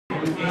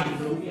All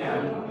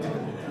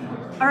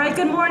right,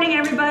 good morning,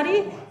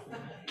 everybody.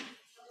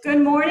 Good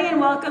morning and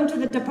welcome to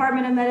the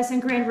Department of Medicine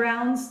Grand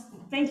Rounds.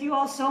 Thank you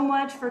all so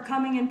much for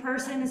coming in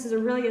person. This is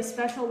really a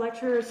special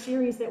lecture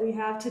series that we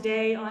have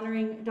today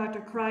honoring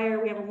Dr.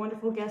 Cryer. We have a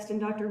wonderful guest in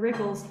Dr.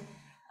 Rickels.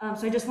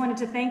 So I just wanted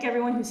to thank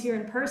everyone who's here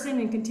in person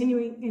and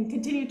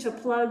continue to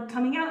plug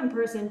coming out in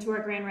person to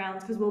our Grand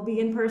Rounds, because we'll be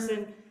in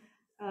person,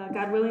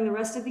 God willing, the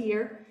rest of the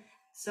year.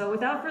 So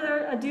without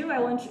further ado,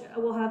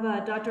 we'll have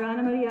Dr.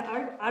 Ana Maria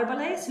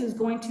Arbales, who's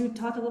going to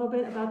talk a little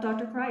bit about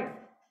Dr. Cryer.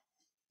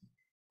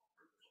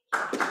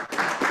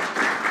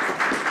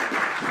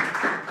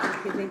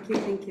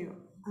 Thank you.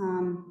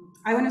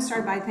 I want to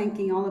start by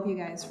thanking all of you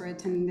guys for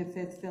attending the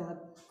 5th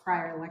Philip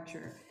Cryer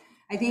lecture.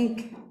 I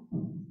think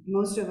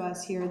most of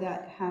us here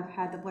that have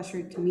had the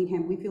pleasure to meet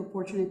him, we feel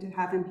fortunate to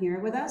have him here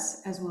with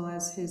us, as well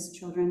as his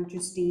children,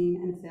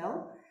 Justine and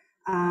Phil,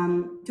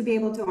 to be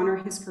able to honor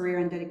his career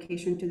and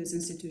dedication to this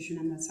institution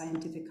and the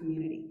scientific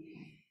community.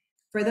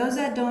 For those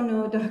that don't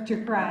know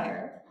Dr.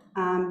 Cryer,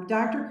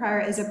 Dr.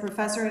 Cryer is a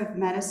professor of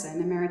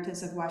medicine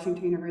emeritus of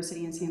Washington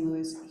University in St.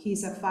 Louis.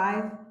 He's a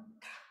Pi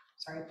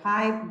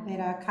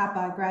Beta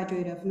Kappa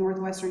graduate of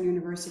Northwestern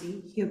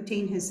University. He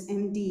obtained his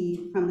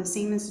MD from the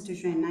same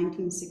institution in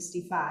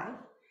 1965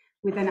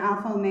 with an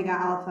Alpha Omega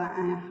Alpha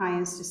and a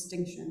highest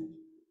distinction.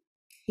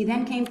 He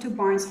then came to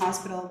Barnes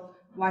Hospital,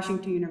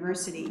 Washington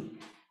University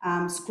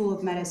School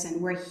of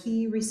Medicine, where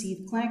he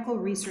received clinical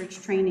research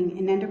training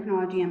in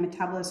endocrinology and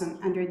metabolism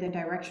under the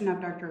direction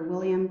of Dr.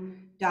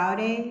 William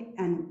Dowday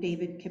and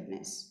David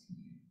Kipnis.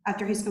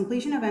 After his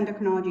completion of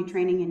endocrinology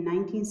training in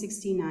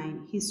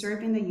 1969, he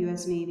served in the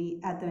U.S.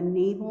 Navy at the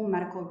Naval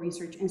Medical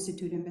Research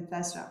Institute in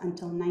Bethesda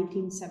until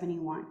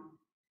 1971.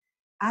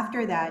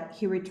 After that,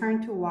 he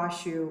returned to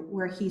WashU,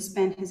 where he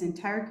spent his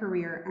entire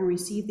career and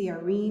received the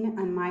Irene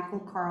and Michael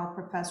Carl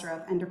Professor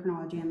of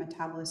Endocrinology and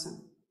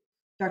Metabolism.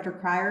 Dr.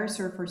 Cryer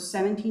served for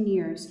 17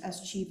 years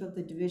as chief of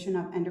the Division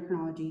of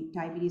Endocrinology,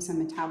 Diabetes, and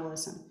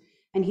Metabolism,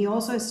 and he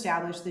also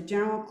established the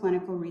General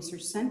Clinical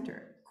Research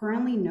Center,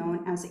 currently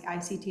known as the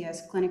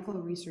ICTS Clinical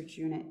Research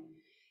Unit,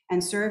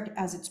 and served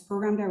as its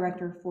program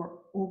director for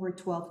over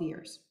 12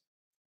 years.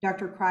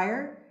 Dr.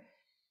 Cryer,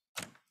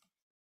 let's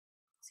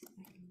see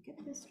if I can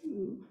get this to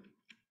move.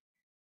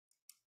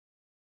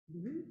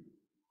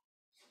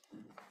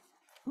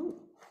 Oh,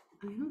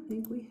 I don't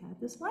think we had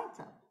the slides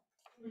up.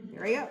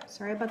 There we go.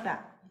 Sorry about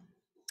that.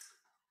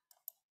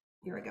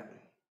 Here we go.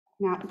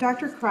 Now,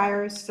 Dr.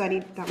 Cryer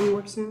studied, that one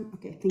works now?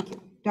 Okay, thank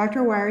you.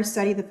 Dr. Cryer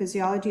studied the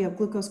physiology of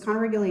glucose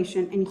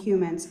counterregulation in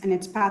humans and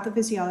its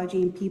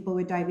pathophysiology in people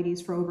with diabetes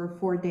for over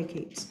 4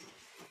 decades.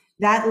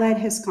 That led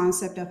his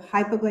concept of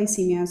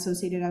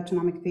hypoglycemia-associated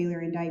autonomic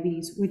failure in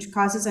diabetes, which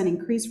causes an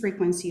increased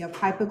frequency of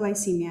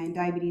hypoglycemia in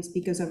diabetes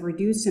because of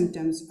reduced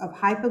symptoms of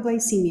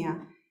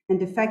hypoglycemia and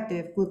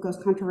defective glucose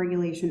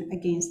counterregulation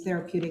against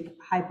therapeutic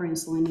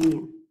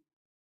hyperinsulinemia.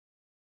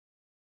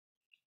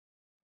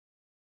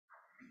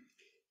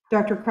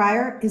 Dr.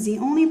 Cryer is the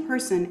only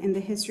person in the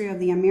history of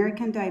the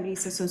American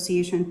Diabetes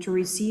Association to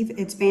receive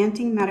its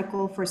Banting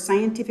Medal for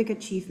Scientific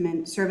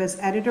Achievement, serve as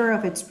editor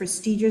of its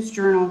prestigious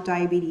journal,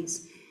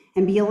 Diabetes,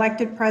 and be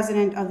elected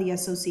president of the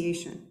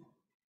association.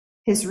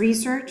 His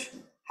research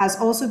has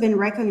also been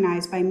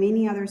recognized by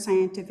many other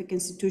scientific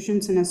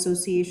institutions and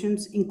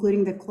associations,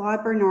 including the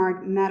Claude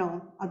Bernard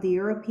Medal of the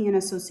European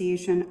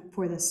Association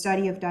for the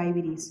Study of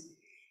Diabetes.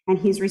 And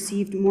he's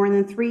received more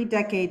than 3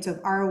 decades of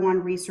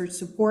R01 research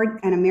support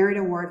and a merit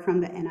award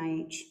from the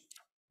NIH.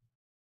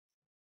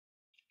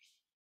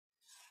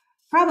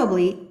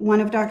 Probably one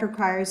of Dr.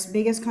 Cryer's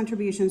biggest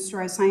contributions to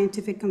our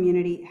scientific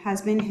community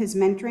has been his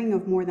mentoring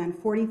of more than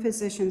 40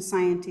 physician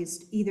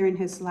scientists, either in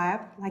his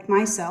lab, like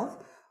myself,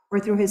 or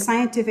through his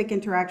scientific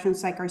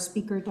interactions like our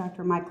speaker,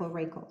 Dr. Michael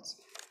Rickels.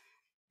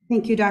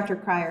 Thank you, Dr.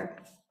 Cryer.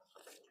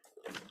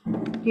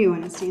 Do you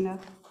want to stand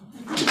up?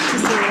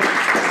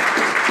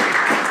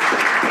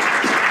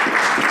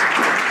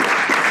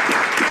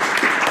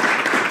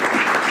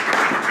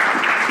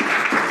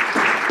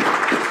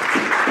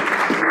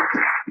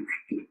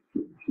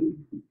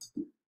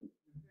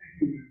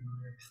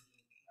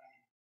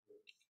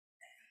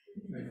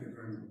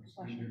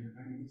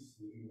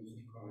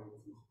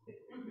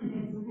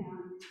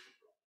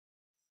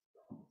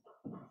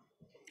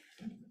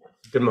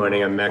 Good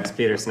morning, I'm Max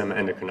Peterson. I'm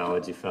an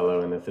endocrinology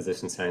fellow in the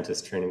Physician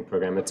Scientist Training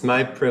Program. It's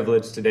my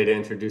privilege today to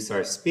introduce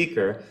our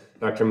speaker,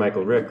 Dr.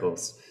 Michael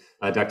Rickels.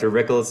 Dr.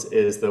 Rickels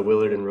is the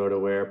Willard and Rhoda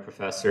Ware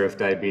Professor of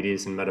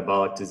Diabetes and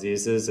Metabolic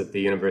Diseases at the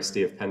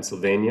University of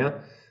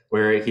Pennsylvania,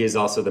 where he is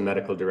also the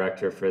medical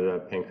director for the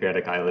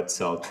Pancreatic Islet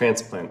Cell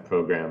Transplant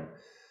Program.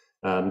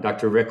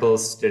 Dr.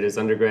 Rickels did his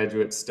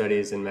undergraduate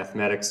studies in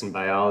mathematics and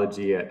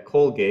biology at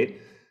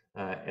Colgate,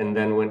 and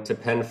then went to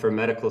Penn for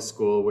medical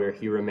school, where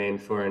he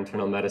remained for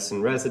internal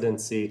medicine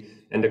residency,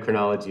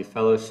 endocrinology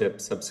fellowship,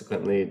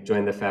 subsequently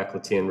joined the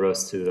faculty and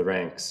rose through the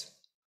ranks.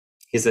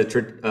 He's a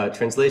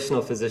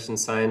translational physician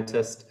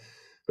scientist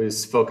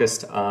who's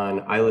focused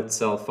on islet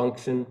cell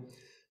function,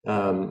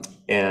 and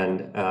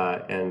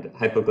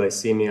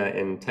hypoglycemia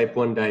in type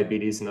 1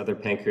 diabetes and other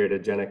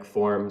pancreatogenic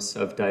forms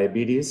of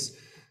diabetes,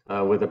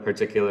 with a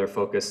particular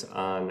focus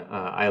on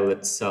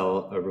islet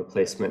cell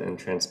replacement and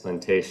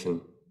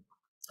transplantation.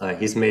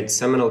 He's made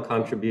seminal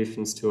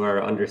contributions to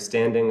our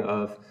understanding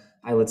of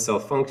islet cell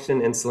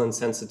function, insulin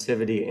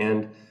sensitivity,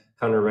 and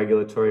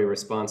counter-regulatory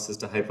responses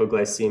to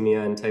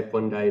hypoglycemia and type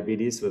 1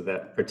 diabetes, with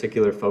that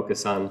particular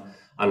focus on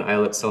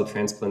islet cell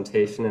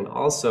transplantation, and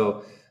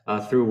also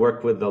through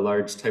work with the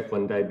large type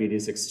 1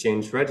 diabetes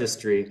exchange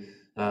registry,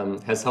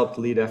 has helped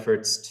lead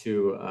efforts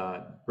to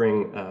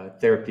bring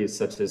therapies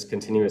such as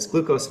continuous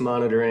glucose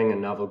monitoring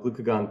and novel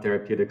glucagon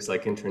therapeutics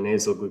like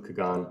intranasal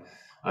glucagon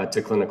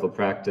to clinical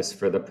practice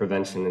for the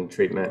prevention and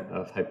treatment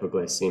of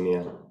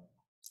hypoglycemia.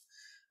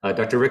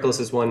 Dr. Rickels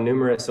has won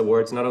numerous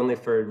awards, not only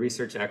for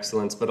research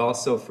excellence, but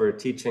also for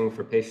teaching,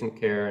 for patient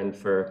care, and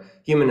for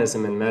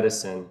humanism in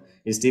medicine.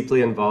 He's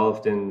deeply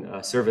involved in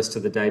service to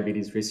the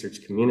diabetes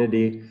research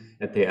community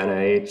at the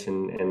NIH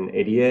and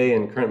ADA,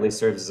 and currently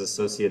serves as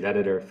associate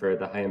editor for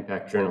the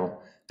high-impact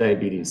journal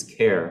Diabetes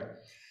Care.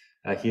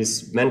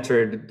 He's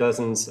mentored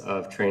dozens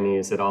of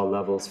trainees at all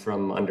levels,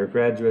 from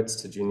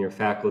undergraduates to junior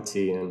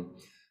faculty. And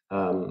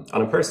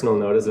on a personal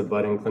note, as a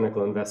budding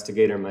clinical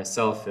investigator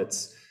myself,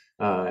 it's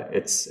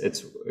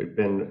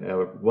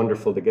been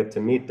wonderful to get to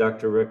meet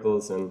Dr.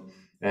 Rickels, and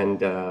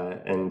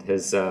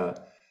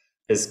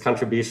his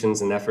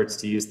contributions and efforts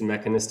to use the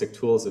mechanistic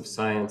tools of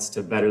science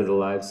to better the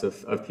lives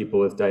of people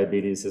with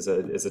diabetes is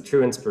a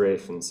true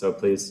inspiration. So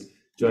please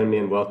join me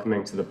in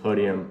welcoming to the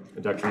podium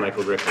Dr.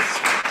 Michael Rickels.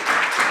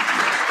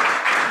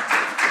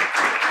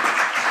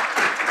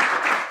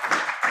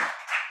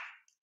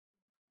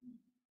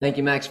 Thank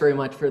you, Max, very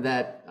much for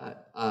that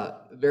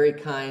very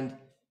kind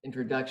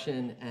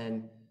introduction,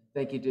 and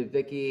thank you to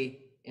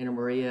Vicki, Anna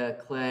Maria,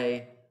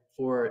 Clay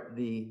for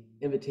the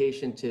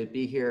invitation to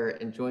be here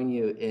and join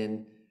you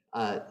in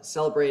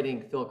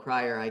celebrating Phil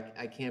Cryer.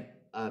 I can't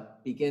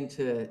begin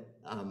to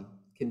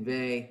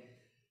convey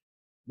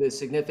the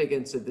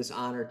significance of this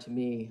honor to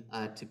me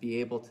to be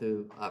able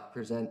to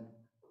present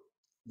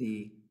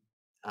the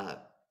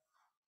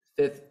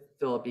 5th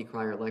Philip E.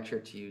 Cryer Lecture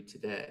to you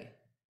today.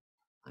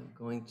 I'm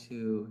going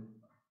to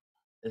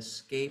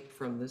escape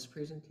from this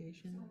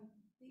presentation,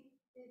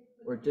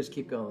 or just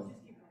keep going.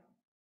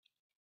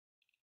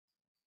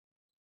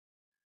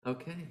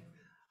 Okay.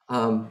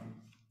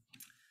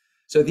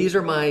 So these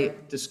are my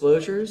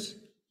disclosures.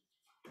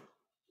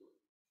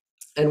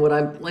 And what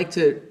I'd like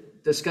to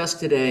discuss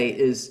today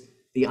is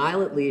the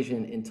islet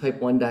lesion in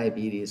type 1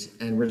 diabetes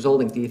and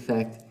resulting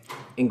defect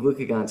in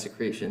glucagon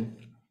secretion.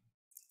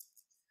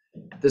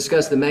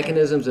 Discuss the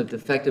mechanisms of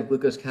defective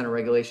glucose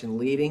counterregulation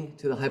leading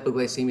to the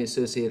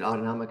hypoglycemia-associated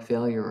autonomic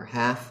failure, or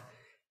HAF,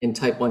 in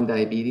type 1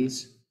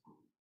 diabetes.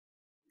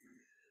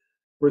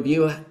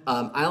 Review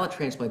islet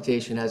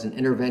transplantation as an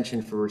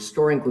intervention for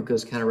restoring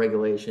glucose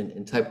counterregulation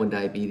in type 1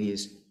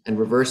 diabetes and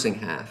reversing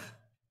HAF.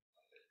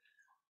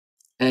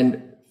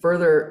 And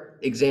further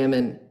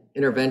examine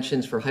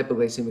interventions for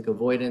hypoglycemic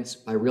avoidance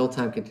by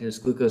real-time continuous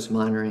glucose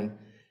monitoring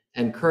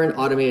and current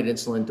automated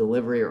insulin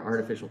delivery or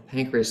artificial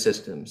pancreas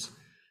systems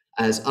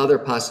as other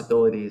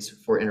possibilities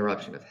for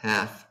interruption of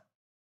HAF.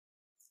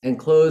 And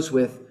close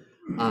with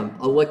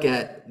a look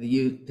at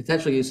the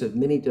potential use of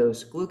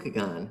mini-dose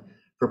glucagon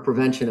for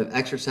prevention of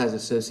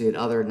exercise-associated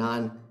other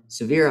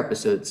non-severe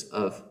episodes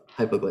of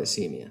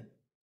hypoglycemia.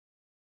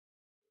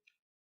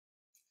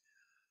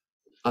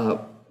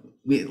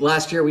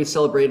 Last year, we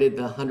celebrated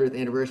the 100th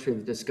anniversary of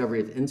the discovery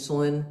of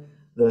insulin.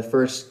 The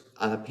first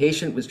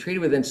patient was treated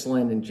with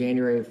insulin in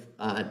January of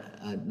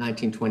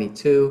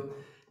 1922.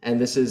 And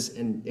this is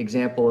an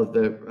example of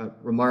the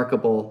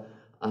remarkable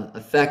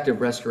effect of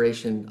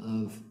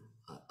restoration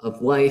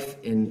of life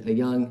in a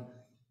young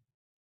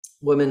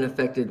woman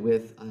affected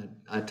with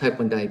type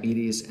 1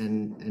 diabetes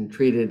and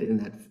treated in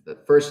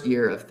that first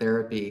year of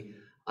therapy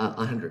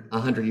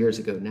 100 years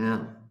ago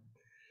now.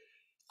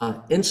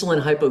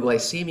 Insulin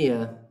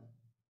hypoglycemia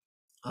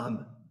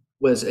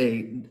was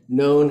a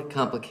known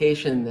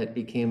complication that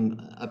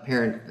became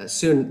apparent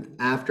soon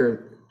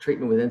after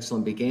treatment with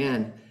insulin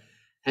began.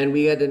 And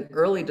we had an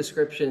early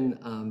description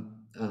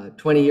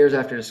 20 years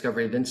after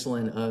discovery of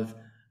insulin of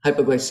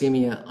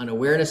hypoglycemia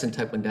unawareness in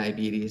type 1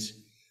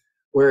 diabetes,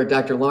 where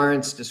Dr.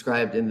 Lawrence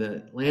described in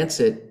the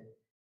Lancet,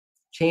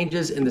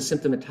 changes in the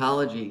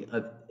symptomatology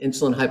of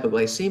insulin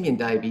hypoglycemia in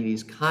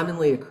diabetes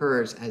commonly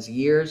occurs as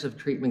years of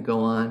treatment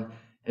go on,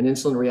 and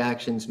insulin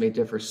reactions may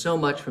differ so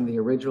much from the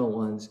original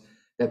ones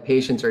that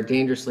patients are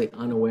dangerously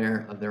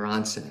unaware of their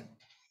onset.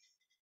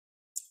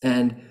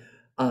 And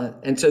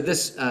so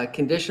this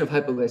condition of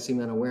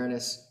hypoglycemia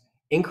unawareness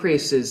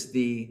increases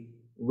the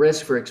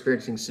risk for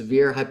experiencing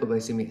severe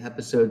hypoglycemic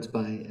episodes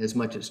by as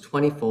much as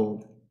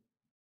 20-fold.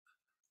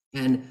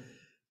 And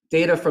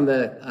data from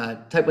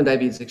the type 1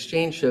 diabetes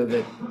exchange show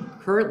that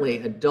currently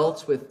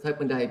adults with type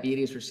 1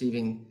 diabetes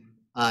receiving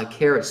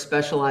care at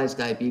specialized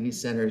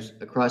diabetes centers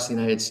across the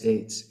United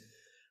States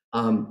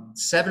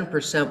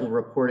 7% will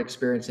report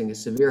experiencing a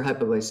severe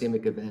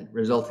hypoglycemic event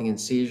resulting in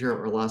seizure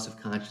or loss of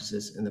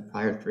consciousness in the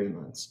prior 3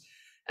 months.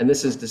 And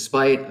this is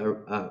despite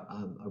a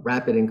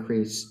rapid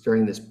increase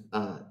during this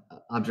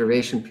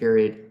observation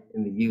period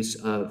in the use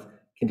of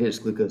continuous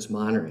glucose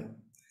monitoring.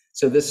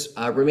 So this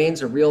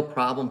remains a real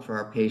problem for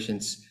our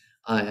patients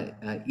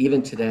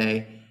even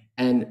today.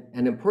 And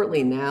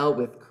importantly now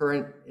with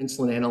current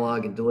insulin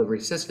analog and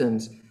delivery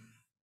systems,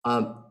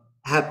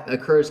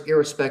 occurs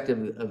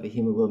irrespective of the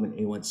hemoglobin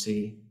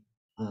A1C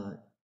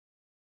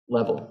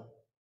level.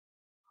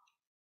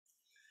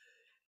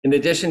 In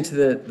addition to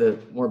the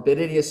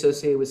morbidity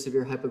associated with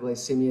severe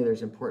hypoglycemia,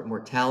 there's important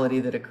mortality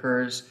that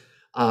occurs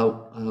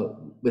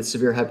with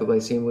severe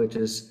hypoglycemia, which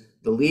is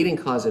the leading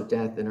cause of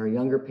death in our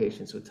younger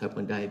patients with type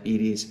 1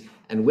 diabetes.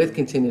 And with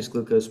continuous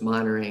glucose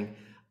monitoring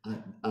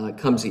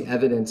comes the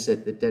evidence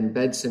that the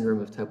dead-in-bed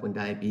syndrome of type 1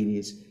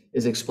 diabetes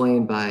is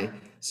explained by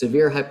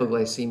severe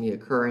hypoglycemia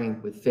occurring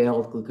with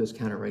failed glucose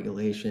counter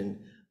regulation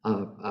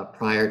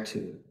prior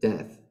to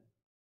death.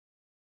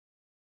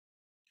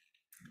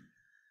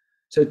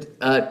 So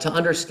to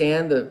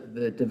understand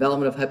the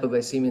development of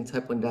hypoglycemia in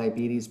type 1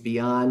 diabetes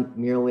beyond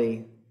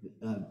merely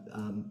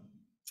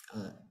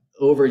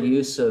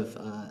overuse of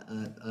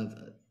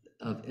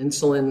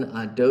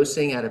insulin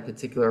dosing at a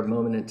particular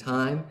moment in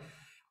time,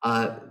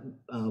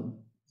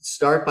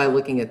 start by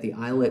looking at the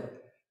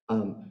islet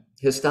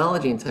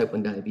histology in type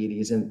 1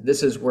 diabetes. And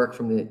this is work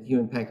from the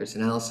Human Pancreas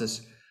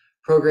Analysis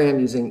Program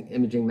using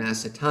imaging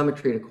mass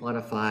cytometry to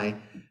quantify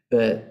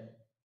the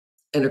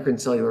endocrine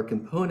cellular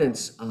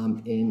components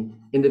in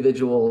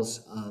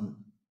individuals,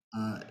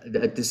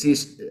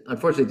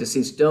 unfortunately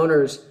deceased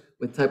donors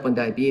with type 1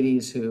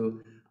 diabetes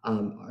who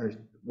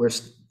were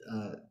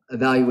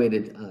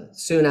evaluated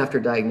soon after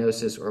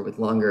diagnosis or with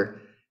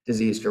longer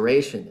disease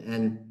duration.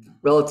 And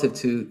relative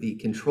to the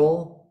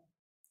control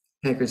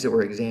pancreas that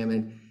were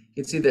examined,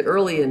 you can see that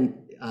early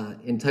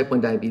in type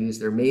 1 diabetes,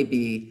 there may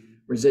be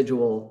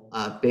residual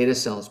beta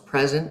cells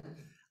present,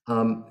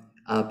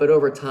 but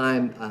over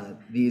time,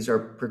 these are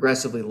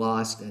progressively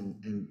lost, and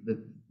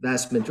the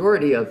vast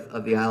majority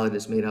of the islet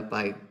is made up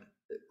by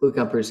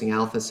glucagon-producing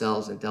alpha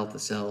cells and delta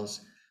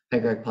cells,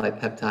 pancreatic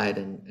polypeptide,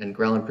 and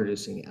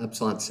ghrelin-producing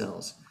epsilon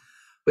cells.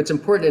 What's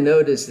important to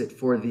note is that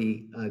for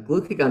the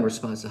glucagon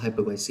response to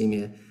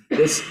hypoglycemia,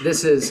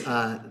 this is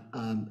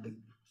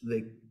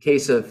the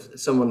case of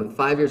someone with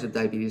 5 years of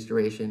diabetes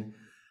duration.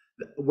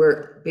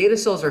 Where beta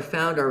cells are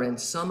found are in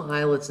some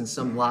islets and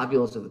some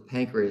lobules of the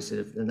pancreas that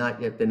have not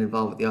yet been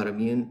involved with the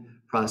autoimmune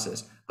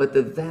process. But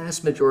the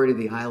vast majority of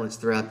the islets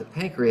throughout the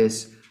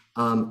pancreas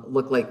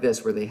look like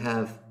this, where they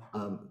have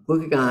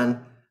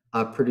glucagon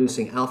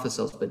producing alpha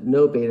cells, but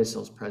no beta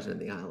cells present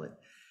in the islet.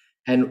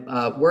 And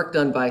work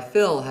done by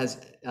Phil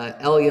has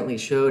elegantly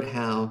showed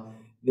how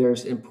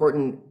there's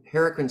important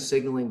paracrine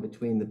signaling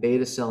between the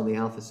beta cell and the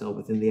alpha cell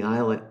within the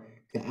islet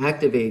to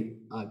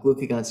activate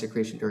glucagon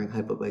secretion during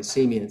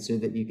hypoglycemia. And so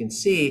that you can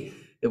see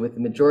that with the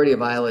majority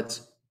of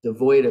islets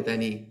devoid of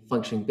any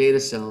functioning beta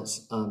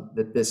cells,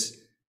 that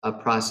this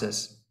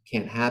process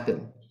can't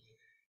happen.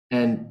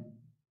 And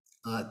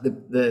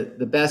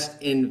the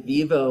best in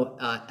vivo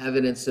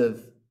evidence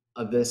of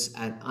this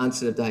at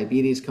onset of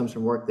diabetes comes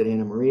from work that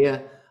Anna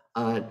Maria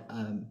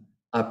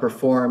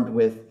performed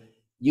with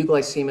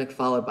euglycemic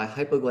followed by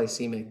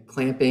hypoglycemic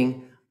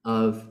clamping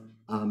of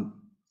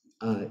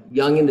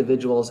young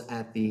individuals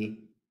at the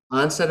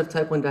onset of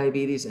type 1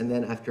 diabetes, and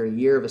then after a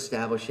year of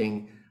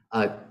establishing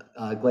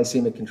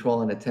glycemic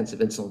control and intensive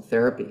insulin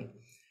therapy.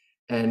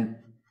 And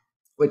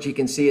what you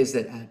can see is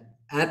that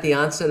at the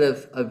onset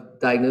of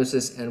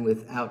diagnosis and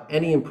without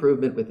any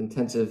improvement with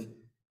intensive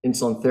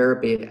insulin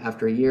therapy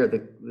after a year, the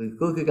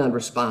glucagon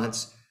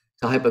response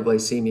to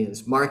hypoglycemia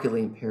is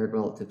markedly impaired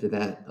relative to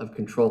that of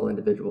control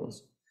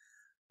individuals.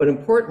 But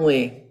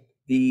importantly,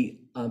 the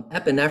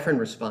epinephrine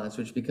response,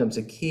 which becomes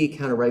a key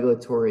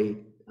counter-regulatory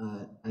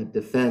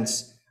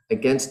defense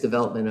against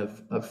development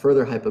of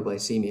further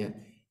hypoglycemia,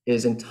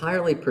 is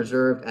entirely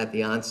preserved at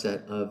the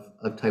onset of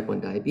type 1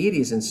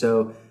 diabetes. And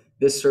so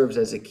this serves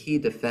as a key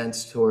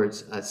defense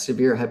towards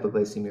severe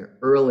hypoglycemia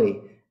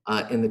early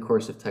in the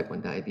course of type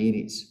 1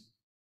 diabetes.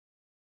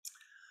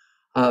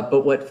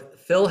 But what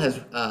Phil has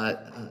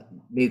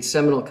made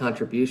seminal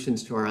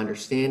contributions to our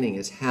understanding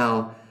is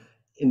how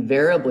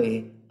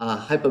invariably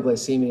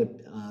hypoglycemia,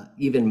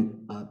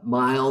 even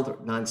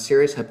mild,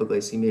 non-serious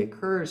hypoglycemia,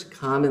 occurs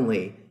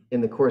commonly in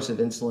the course of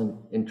insulin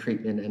in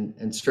treatment,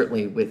 and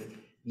certainly with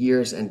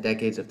years and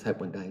decades of type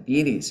 1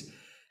 diabetes.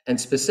 And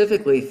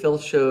specifically, Phil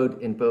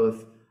showed in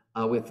both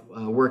with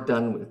work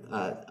done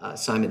with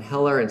Simon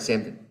Heller and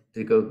Sam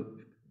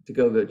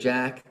Dagogo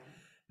Jack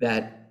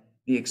that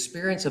the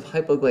experience of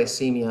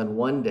hypoglycemia on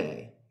one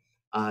day,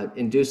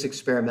 induced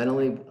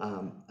experimentally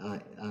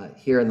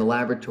here in the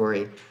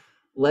laboratory,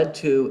 led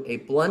to a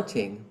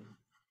blunting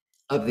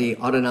of the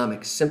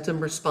autonomic symptom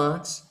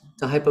response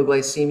to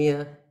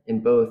hypoglycemia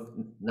in both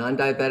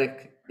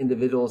non-diabetic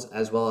individuals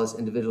as well as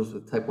individuals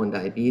with type 1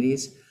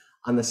 diabetes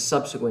on the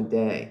subsequent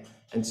day.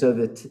 And so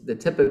the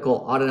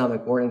typical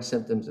autonomic warning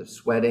symptoms of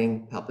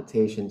sweating,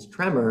 palpitations,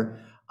 tremor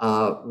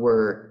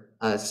were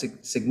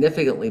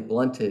significantly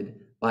blunted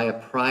by a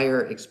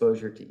prior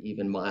exposure to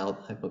even mild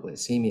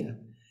hypoglycemia.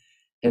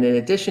 And in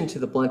addition to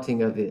the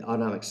blunting of the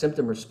autonomic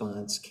symptom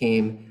response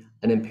came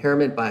an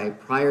impairment by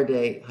prior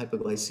day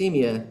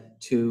hypoglycemia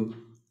to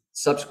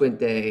subsequent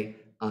day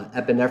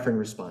epinephrine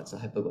response to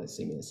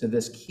hypoglycemia. So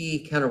this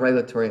key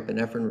counter-regulatory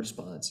epinephrine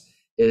response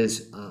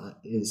is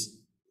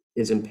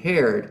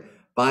impaired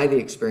by the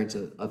experience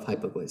of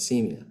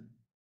hypoglycemia.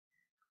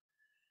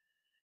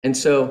 And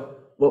so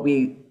what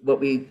we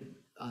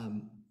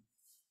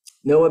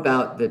know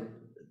about the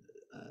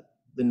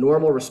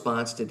normal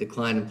response to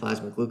decline in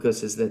plasma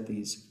glucose is that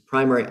these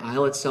primary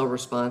islet cell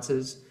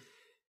responses,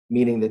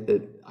 meaning that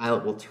the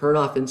islet will turn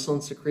off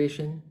insulin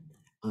secretion,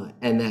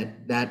 and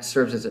that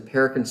serves as a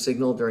paracrine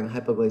signal during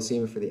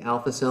hypoglycemia for the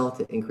alpha cell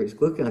to increase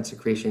glucagon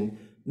secretion,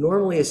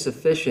 normally is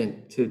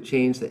sufficient to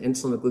change the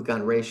insulin to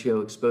glucagon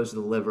ratio exposed to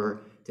the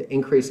liver to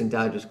increase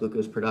endogenous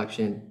glucose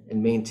production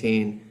and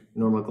maintain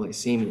normal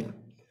glycemia.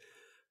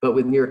 But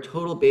with near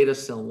total beta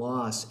cell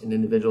loss in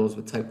individuals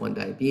with type 1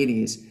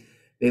 diabetes,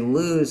 they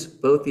lose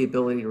both the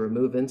ability to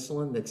remove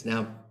insulin that's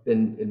now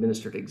been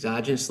administered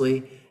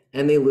exogenously,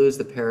 and they lose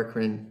the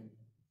paracrine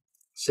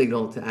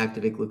signal to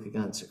activate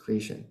glucagon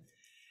secretion.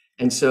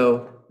 And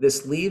so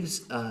this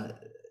leaves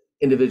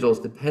individuals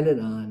dependent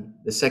on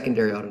the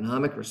secondary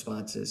autonomic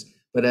responses.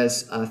 But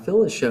as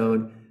Phil has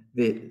shown,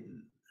 the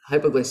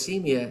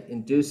hypoglycemia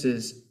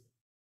induces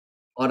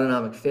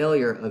autonomic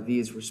failure of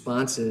these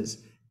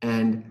responses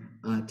and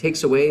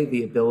takes away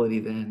the ability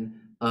then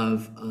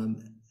of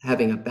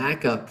having a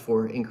backup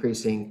for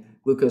increasing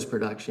glucose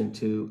production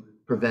to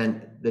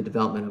prevent the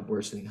development of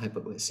worsening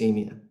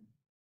hypoglycemia.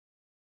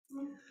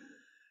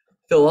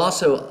 Phil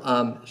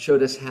also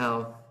showed us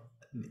how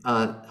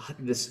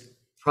this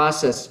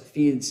process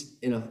feeds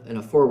in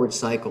a forward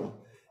cycle.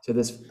 So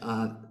this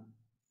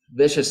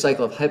vicious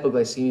cycle of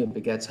hypoglycemia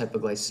begets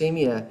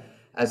hypoglycemia,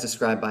 as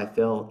described by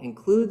Phil,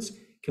 includes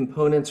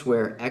components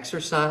where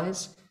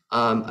exercise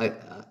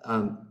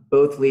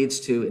both leads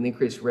to an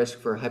increased risk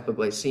for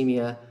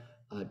hypoglycemia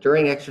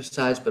during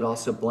exercise, but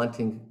also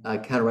blunting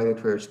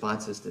counter-regulatory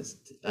responses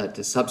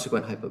to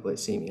subsequent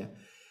hypoglycemia,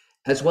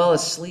 as well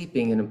as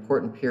sleeping, an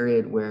important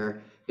period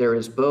where there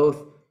is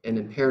both an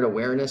impaired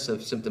awareness of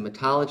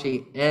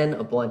symptomatology and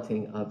a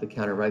blunting of the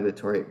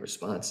counter-regulatory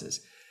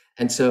responses.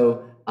 And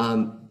so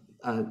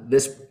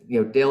this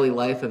daily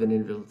life of an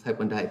individual with type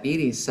 1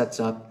 diabetes sets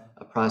up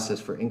a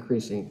process for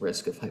increasing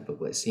risk of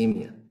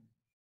hypoglycemia.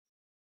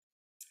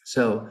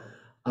 So,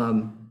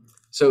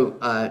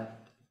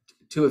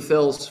 two of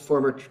Phil's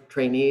former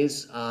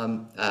trainees,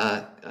 Carmine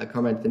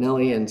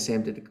Finelli and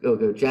Sam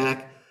Digogo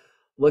Jack,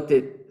 looked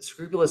at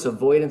scrupulous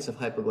avoidance of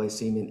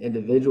hypoglycemia in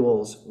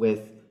individuals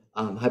with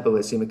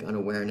hypoglycemic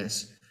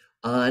unawareness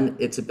on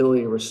its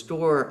ability to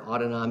restore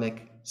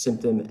autonomic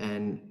symptom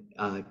and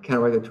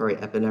counter-regulatory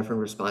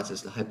epinephrine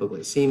responses to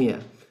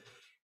hypoglycemia.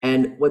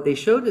 And what they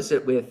showed is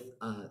that with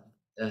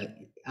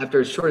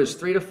after as short as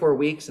 3 to 4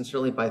 weeks, and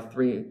certainly by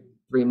three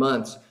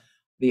months,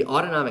 the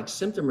autonomic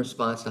symptom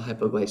response to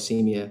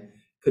hypoglycemia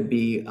could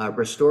be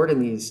restored in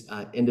these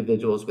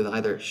individuals with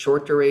either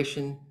short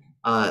duration,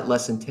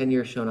 less than 10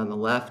 years shown on the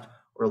left,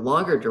 or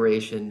longer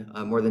duration,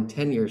 more than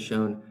 10 years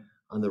shown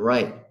on the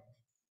right.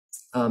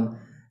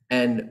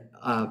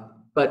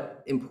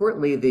 But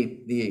importantly,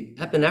 the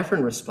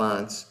epinephrine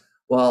response,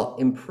 while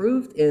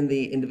improved in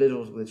the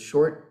individuals with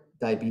short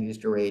diabetes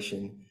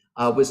duration,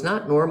 was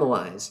not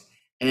normalized.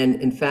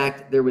 And in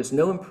fact, there was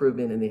no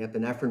improvement in the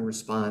epinephrine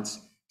response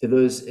to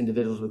those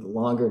individuals with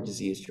longer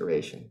disease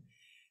duration.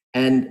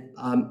 And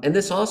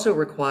this also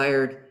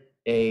required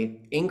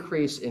an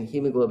increase in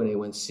hemoglobin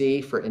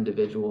A1C for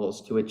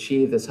individuals to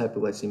achieve this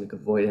hypoglycemic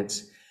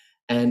avoidance.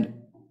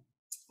 And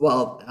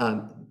while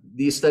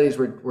these studies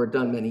were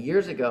done many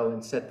years ago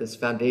and set this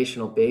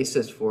foundational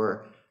basis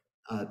for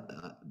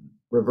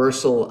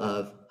reversal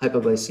of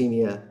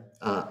hypoglycemia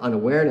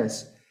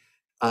unawareness,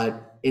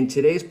 in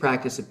today's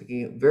practice, it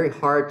became very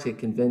hard to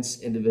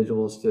convince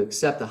individuals to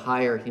accept a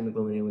higher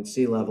hemoglobin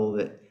A1C level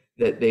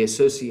that they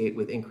associate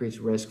with increased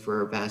risk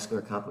for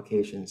vascular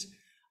complications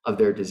of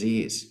their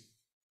disease.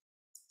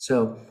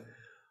 So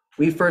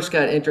we first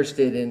got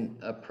interested in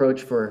an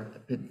approach for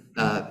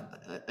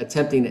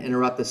attempting to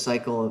interrupt the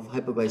cycle of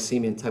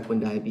hypoglycemia in type 1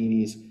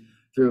 diabetes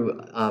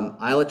through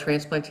islet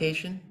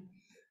transplantation.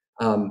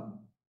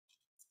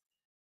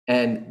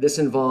 And this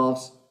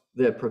involves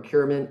the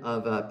procurement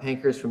of a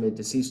pancreas from a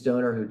deceased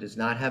donor who does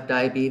not have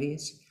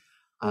diabetes.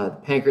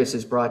 The pancreas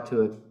is brought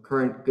to a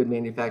current good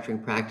manufacturing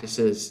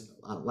practices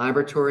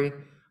laboratory,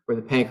 where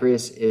the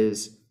pancreas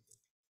is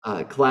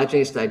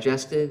collagenase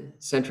digested,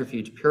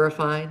 centrifuge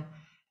purified,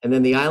 and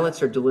then the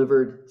islets are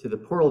delivered to the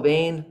portal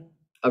vein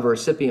of a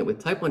recipient with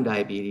type 1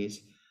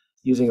 diabetes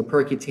using a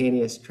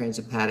percutaneous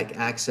transhepatic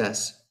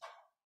access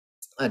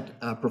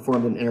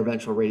performed in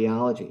interventional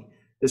radiology.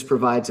 This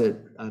provides a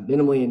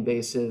minimally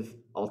invasive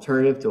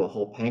alternative to a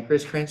whole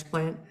pancreas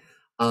transplant,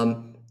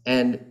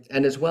 and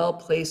as well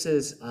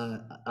places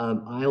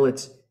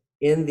islets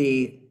in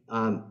the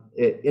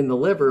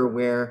liver,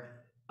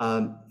 where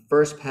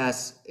first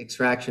pass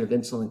extraction of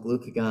insulin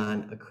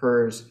glucagon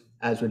occurs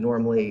as would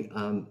normally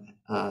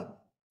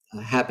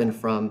happen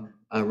from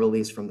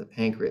release from the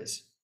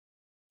pancreas.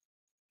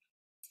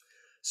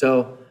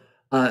 So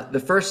the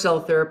first cell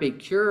therapy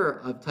cure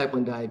of type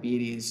 1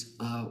 diabetes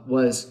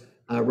was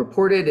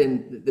reported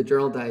in the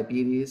journal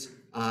Diabetes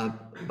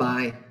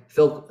by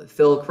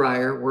Phil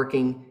Cryer,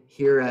 working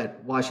here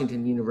at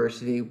Washington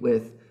University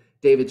with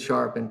David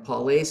Sharp and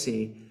Paul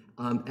Lacey.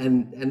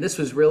 And this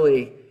was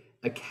really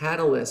a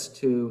catalyst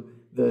to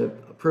the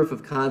proof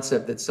of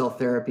concept that cell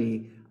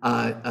therapy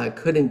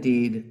could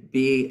indeed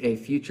be a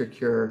future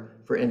cure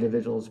for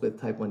individuals with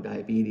type 1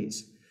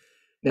 diabetes.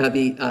 Now,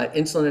 the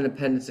insulin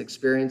independence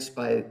experienced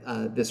by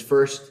this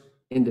first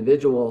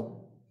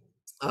individual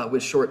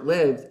was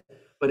short-lived,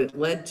 but it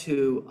led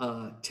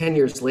to 10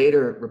 years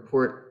later a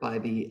report by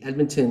the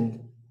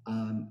Edmonton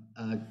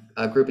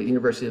group at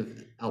University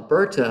of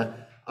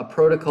Alberta, a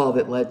protocol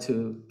that led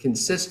to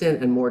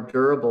consistent and more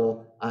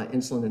durable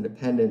insulin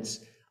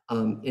independence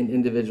in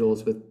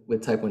individuals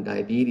with type 1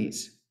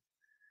 diabetes.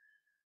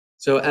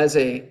 So as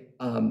a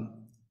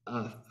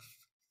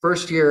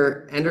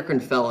first-year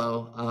endocrine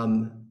fellow,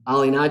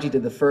 Ali Naji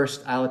did the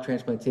first islet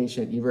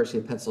transplantation at University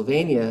of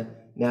Pennsylvania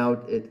now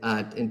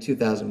in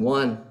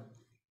 2001.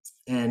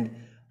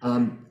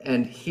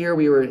 And here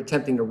we were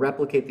attempting to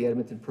replicate the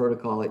Edmonton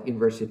protocol at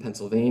University of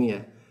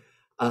Pennsylvania.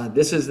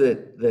 This is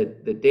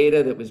the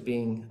data that was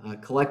being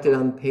collected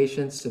on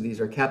patients. So these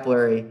are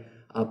capillary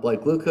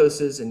blood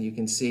glucoses, and you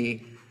can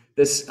see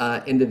this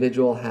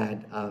individual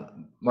had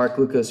marked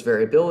glucose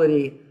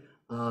variability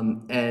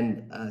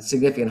and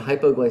significant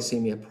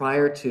hypoglycemia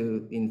prior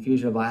to the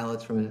infusion of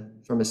islets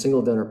from a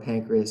single donor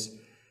pancreas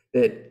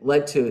that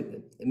led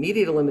to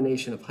immediate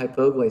elimination of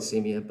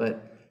hypoglycemia,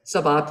 but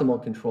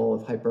suboptimal control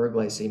of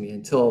hyperglycemia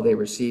until they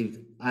received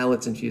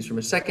islets infused from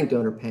a second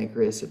donor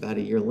pancreas about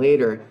a year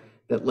later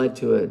that led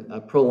to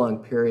a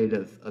prolonged period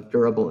of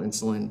durable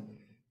insulin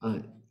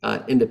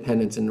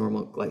independence and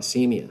normal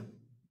glycemia.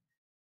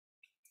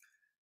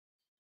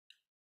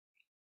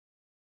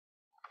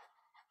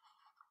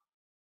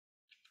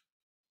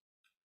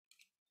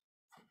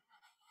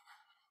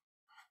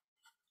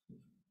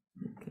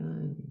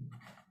 Okay.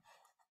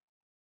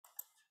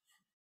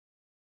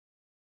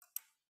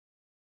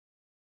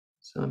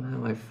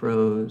 Somehow I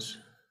froze.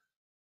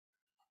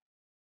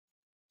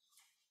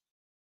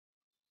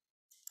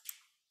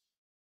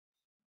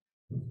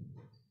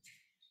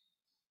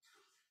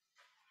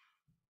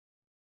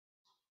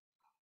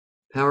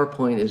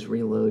 PowerPoint is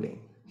reloading.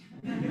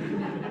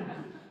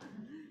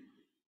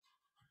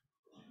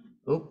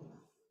 Oh.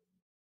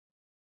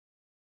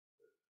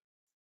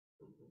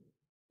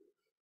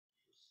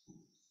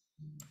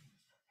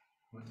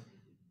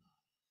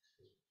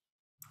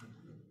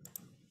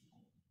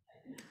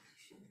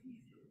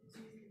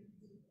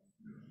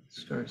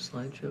 Start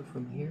slideshow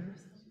from here.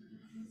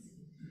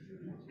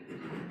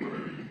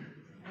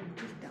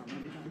 Just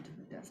download it onto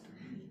the desktop.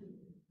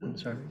 I'm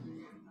sorry.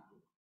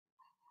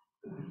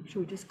 Should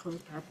we just close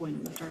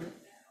PowerPoint and start it?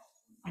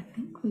 I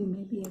think we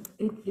maybe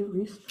it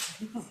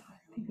restarted.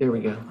 There we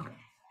go.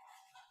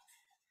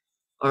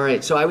 All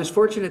right, so I was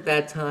fortunate at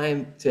that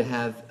time to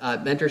have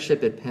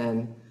mentorship at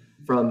Penn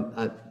from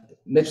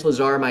Mitch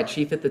Lazar, my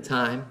chief at the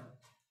time,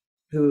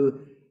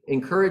 who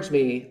encouraged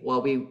me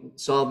while we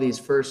saw these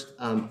first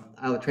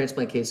islet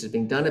transplant cases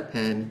being done at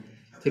Penn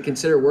to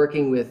consider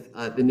working with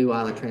the new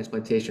islet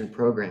transplantation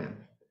program.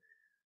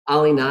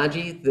 Ali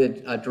Naji,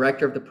 the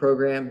director of the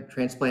program,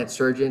 transplant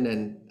surgeon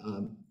and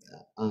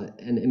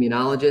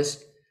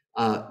immunologist,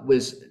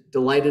 was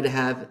delighted to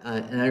have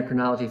an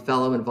endocrinology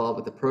fellow involved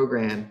with the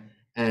program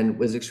and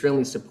was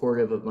extremely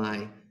supportive of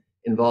my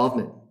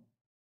involvement.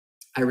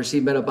 I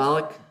received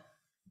metabolic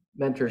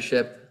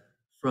mentorship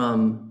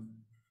from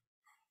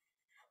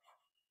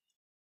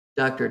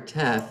Dr.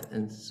 Teff,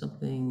 and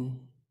something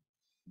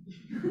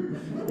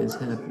is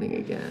happening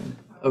again.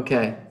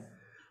 Okay.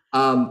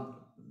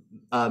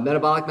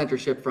 Metabolic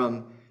mentorship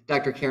from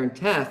Dr. Karen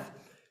Teff,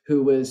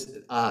 who was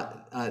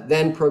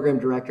then program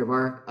director of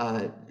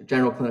our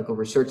General Clinical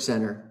Research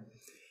Center.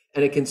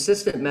 And a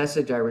consistent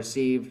message I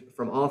received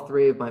from all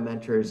three of my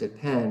mentors at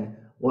Penn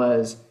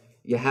was,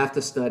 you have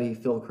to study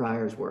Phil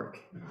Cryer's work.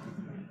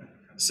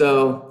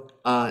 So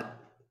I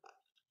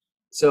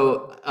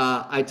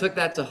took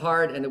that to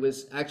heart, and it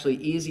was actually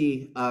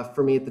easy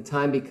for me at the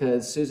time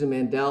because Susan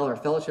Mandel, our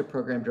fellowship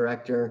program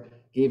director,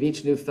 gave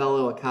each new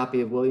fellow a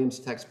copy of Williams'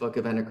 textbook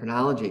of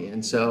endocrinology.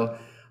 And so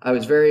I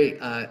was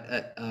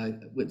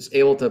was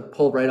able to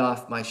pull right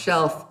off my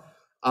shelf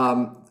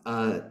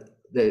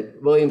the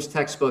Williams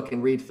textbook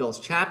and read Phil's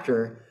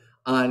chapter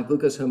on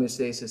glucose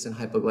homeostasis and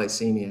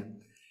hypoglycemia.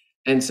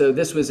 And so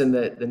this was in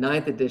the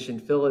 9th edition.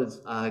 Phil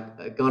has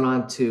gone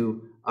on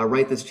to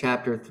write this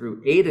chapter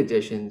through 8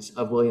 editions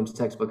of Williams'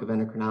 textbook of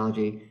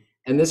endocrinology.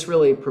 And this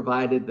really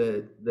provided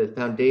the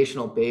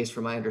foundational base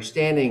for my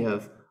understanding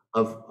of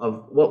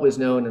what was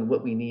known and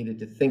what we needed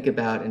to think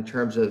about in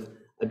terms of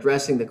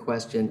addressing the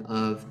question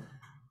of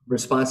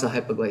response to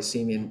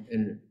hypoglycemia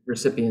in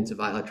recipients of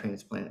islet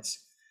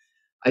transplants.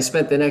 I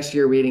spent the next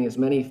year reading as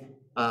many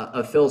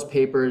of Phil's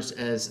papers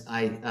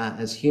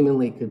as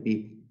humanly could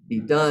be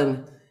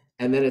done,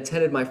 and then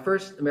attended my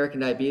first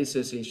American Diabetes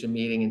Association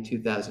meeting in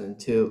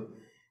 2002.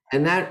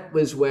 And that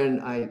was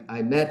when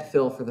I met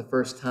Phil for the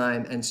first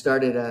time and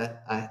started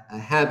a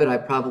habit. I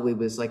probably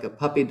was like a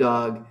puppy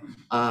dog,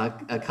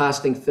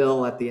 accosting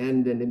Phil at the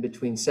end and in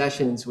between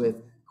sessions with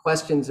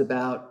questions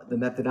about the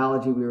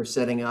methodology we were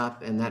setting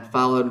up, and that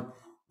followed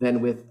then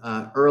with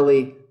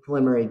early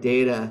preliminary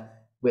data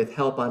with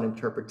help on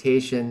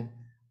interpretation,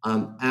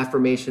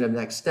 affirmation of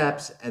next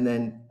steps, and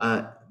then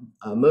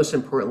most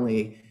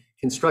importantly,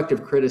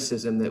 constructive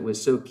criticism that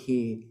was so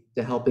key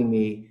to helping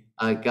me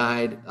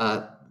guide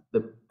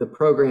the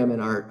program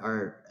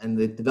and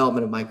the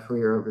development of my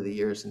career over the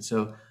years. And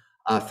so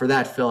for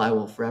that, Phil, I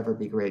will forever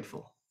be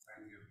grateful.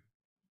 Thank you.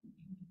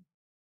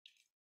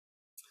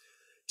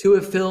 Two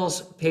of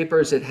Phil's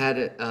papers that had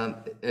an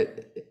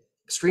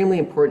extremely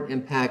important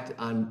impact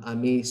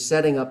on me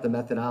setting up the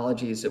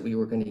methodologies that we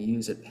were going to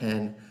use at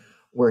Penn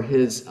were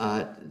his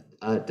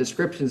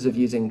descriptions of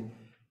using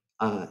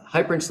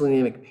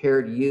hyperinsulinemic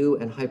paired U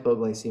and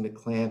hypoglycemic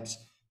clamps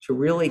to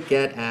really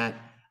get at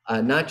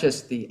not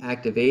just the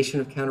activation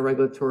of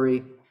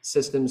counterregulatory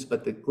systems,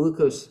 but the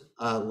glucose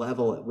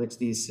level at which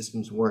these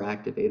systems were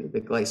activated,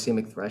 the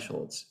glycemic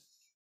thresholds.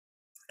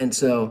 And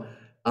so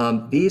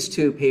these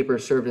two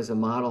papers served as a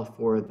model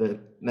for the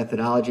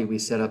methodology we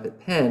set up at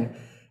Penn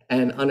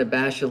and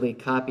unabashedly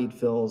copied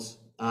Phil's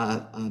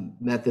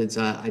methods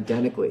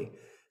identically.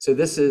 So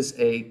this is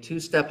a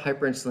two-step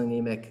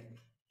hyperinsulinemic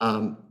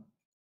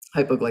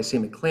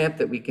hypoglycemic clamp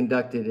that we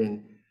conducted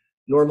in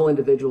normal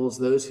individuals,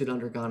 those who'd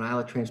undergone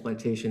islet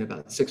transplantation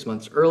about 6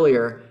 months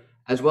earlier,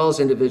 as well as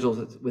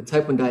individuals with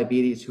type 1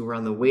 diabetes who were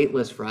on the wait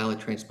list for islet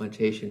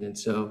transplantation and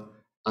so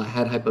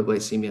had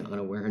hypoglycemia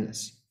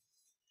unawareness.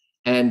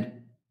 And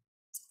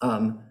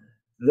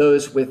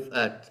those with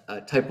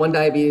type 1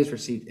 diabetes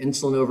received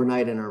insulin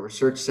overnight in our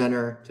research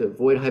center to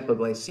avoid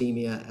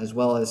hypoglycemia, as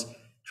well as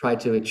try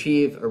to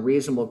achieve a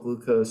reasonable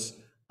glucose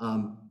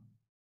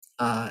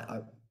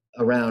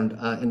around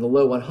in the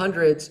low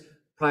 100s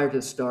prior to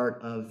the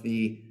start of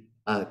the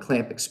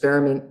clamp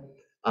experiment.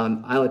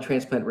 Islet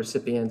transplant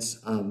recipients,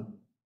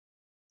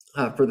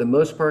 for the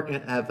most part,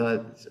 have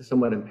a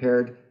somewhat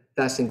impaired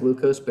fasting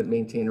glucose, but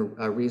maintain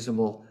a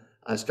reasonable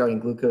starting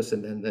glucose,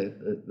 and then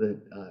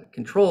the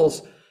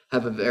controls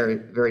have a very,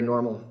 very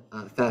normal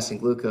fasting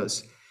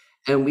glucose.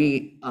 And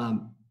we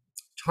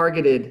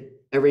targeted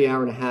every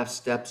hour and a half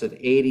steps of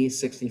 80,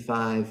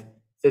 65,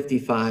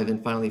 55,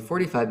 and finally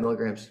 45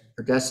 milligrams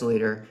per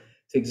deciliter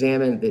to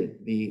examine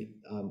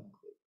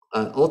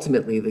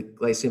ultimately the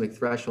glycemic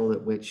threshold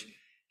at which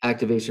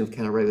activation of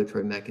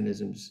counterregulatory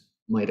mechanisms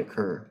might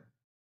occur.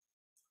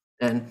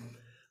 And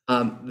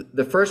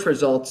the first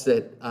results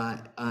that,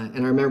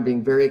 and I remember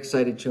being very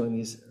excited showing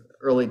these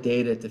early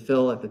data to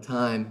Phil at the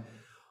time,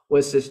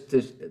 was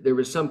there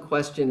was some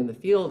question in the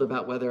field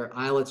about whether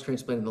islets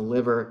transplanted in the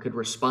liver could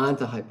respond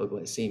to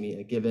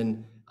hypoglycemia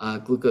given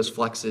glucose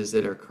fluxes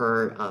that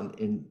occur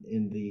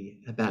in the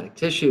hepatic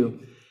tissue.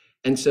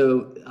 And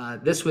so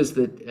this was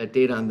the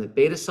data on the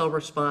beta cell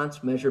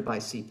response measured by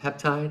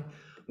C-peptide,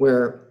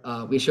 where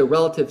we show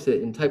relative to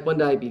in type 1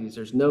 diabetes,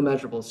 there's no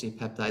measurable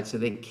C-peptide, so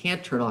they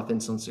can't turn off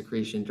insulin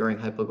secretion during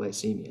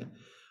hypoglycemia.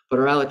 But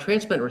our islet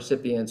transplant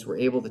recipients were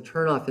able to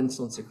turn off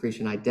insulin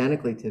secretion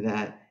identically to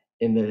that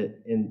in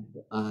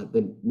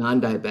the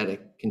non-diabetic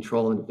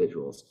control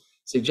individuals,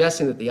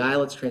 suggesting that the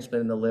islets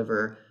transplanted in the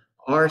liver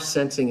are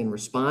sensing and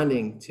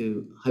responding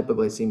to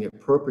hypoglycemia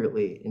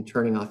appropriately in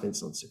turning off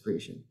insulin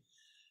secretion.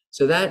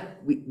 So that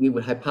we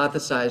would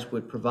hypothesize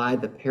would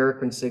provide the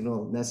paracrine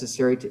signal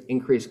necessary to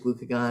increase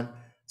glucagon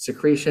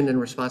secretion in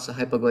response to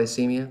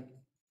hypoglycemia.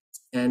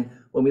 And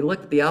when we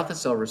looked at the alpha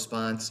cell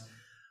response,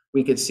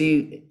 we could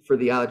see for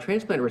the islet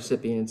transplant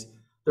recipients,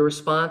 the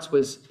response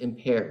was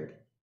impaired.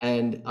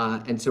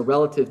 And so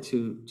relative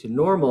to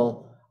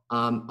normal,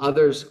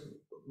 others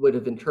would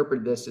have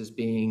interpreted this as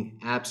being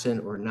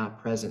absent or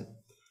not present.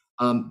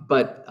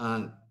 But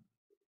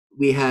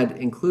we had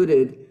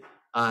included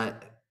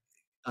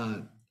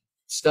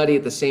study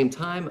at the same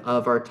time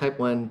of our type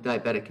 1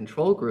 diabetic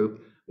control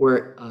group,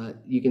 where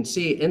you can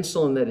see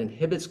insulin that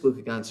inhibits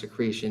glucagon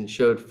secretion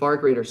showed far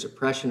greater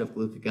suppression of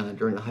glucagon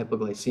during the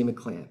hypoglycemic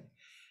clamp.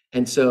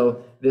 And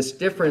so this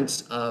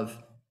difference of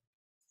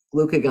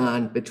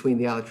glucagon between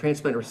the islet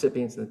transplant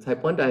recipients and the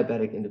type 1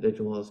 diabetic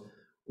individuals,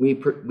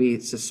 we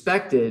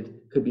suspected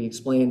could be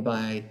explained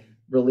by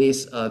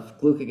release of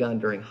glucagon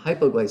during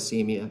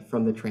hypoglycemia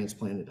from the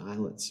transplanted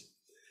islets.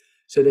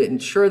 So to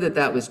ensure that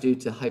that was due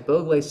to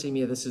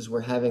hypoglycemia, this is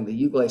where having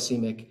the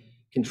euglycemic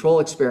control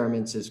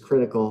experiments is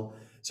critical.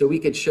 So we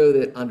could show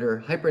that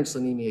under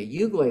hyperinsulinemia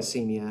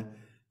euglycemia,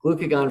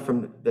 glucagon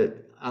from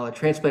the islet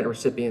transplant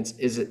recipients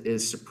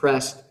is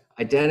suppressed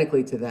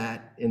identically to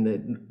that in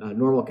the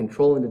normal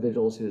control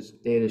individuals whose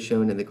data is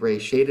shown in the gray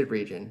shaded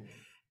region,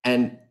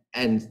 and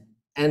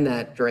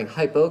that during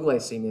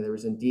hypoglycemia, there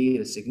was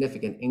indeed a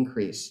significant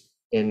increase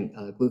in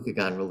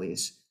glucagon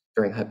release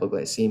during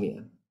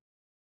hypoglycemia.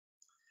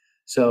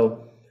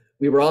 So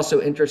we were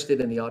also interested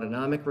in the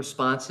autonomic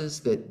responses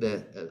that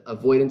the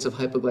avoidance of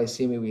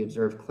hypoglycemia we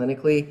observed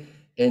clinically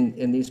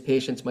in these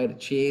patients might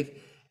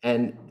achieve.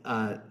 And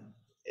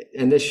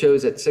this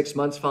shows at 6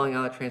 months following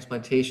islet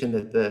transplantation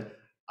that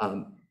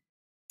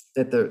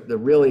the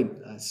really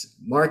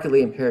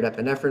markedly impaired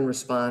epinephrine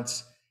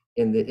response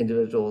in the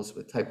individuals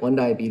with type 1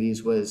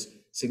 diabetes was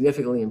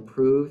significantly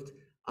improved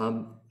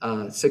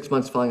 6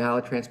 months following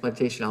islet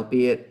transplantation,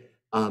 albeit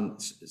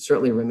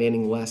certainly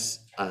remaining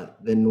less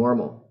than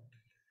normal.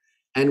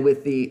 And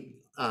with the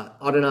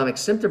autonomic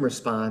symptom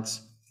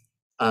response,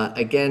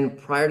 again,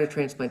 prior to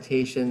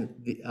transplantation,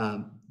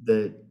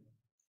 the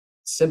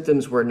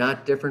symptoms were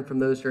not different from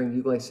those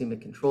during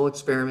euglycemic control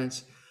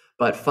experiments,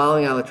 but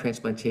following islet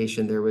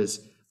transplantation, there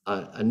was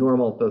a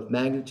normal both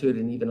magnitude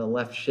and even a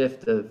left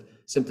shift of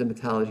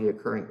symptomatology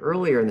occurring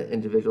earlier in the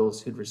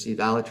individuals who'd received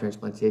islet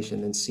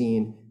transplantation than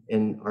seen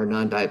in our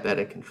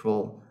non-diabetic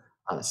control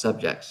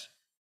subjects.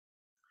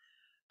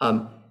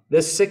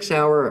 This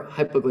 6-hour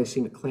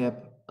hypoglycemic clamp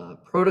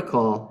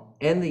protocol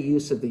and the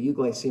use of the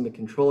euglycemic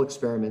control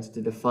experiments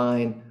to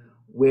define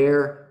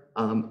where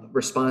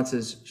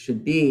responses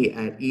should be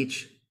at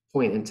each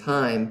point in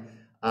time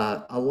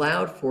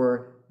allowed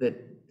for the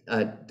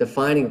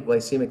defining a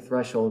glycemic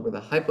threshold where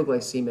the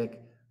hypoglycemic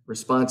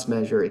response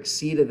measure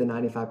exceeded the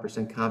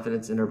 95%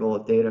 confidence interval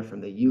of data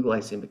from the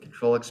euglycemic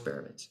control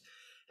experiments.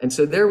 And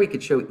so there we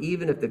could show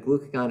even if the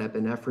glucagon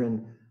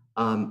epinephrine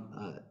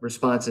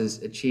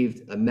responses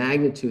achieved a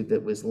magnitude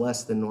that was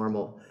less than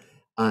normal,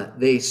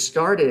 they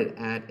started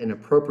at an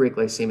appropriate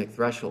glycemic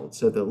threshold.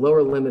 So the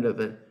lower limit of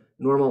a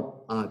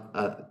normal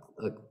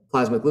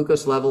plasma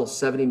glucose level,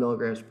 70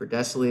 milligrams per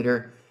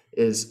deciliter,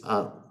 is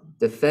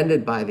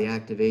defended by the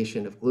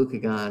activation of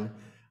glucagon.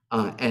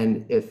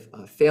 And if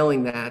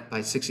failing that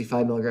by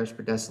 65 milligrams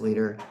per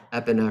deciliter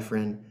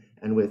epinephrine,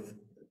 and with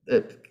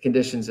the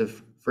conditions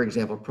of, for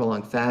example,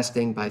 prolonged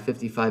fasting by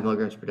 55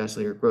 milligrams per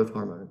deciliter growth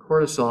hormone and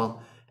cortisol,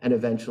 and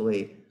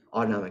eventually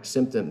autonomic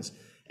symptoms.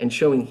 And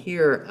showing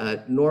here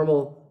a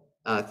normal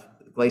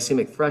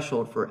glycemic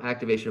threshold for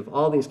activation of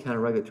all these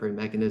counter-regulatory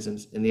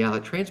mechanisms in the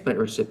islet transplant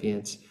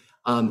recipients,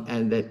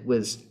 and that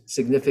was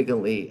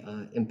significantly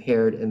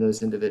impaired in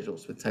those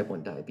individuals with type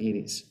 1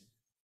 diabetes.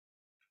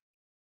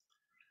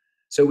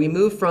 So we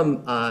moved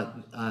from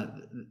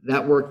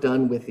that work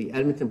done with the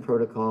Edmonton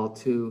protocol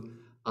to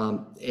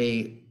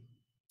a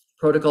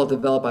protocol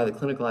developed by the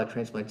Clinical Islet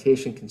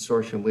Transplantation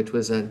Consortium, which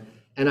was an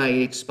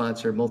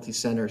NIH-sponsored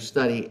multi-center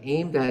study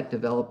aimed at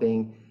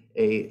developing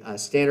a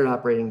standard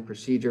operating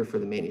procedure for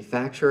the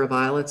manufacture of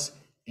islets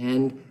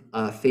and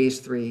phase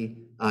 3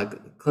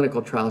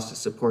 clinical trials to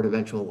support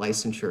eventual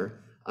licensure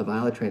of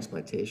islet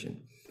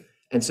transplantation.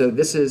 And so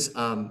this is,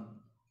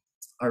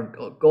 our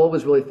goal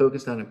was really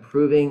focused on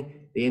improving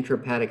the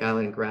intrahepatic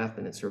islet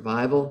engraftment and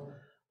survival.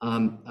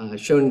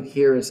 Shown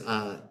here is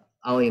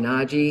Ali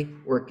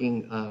Naji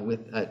working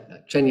with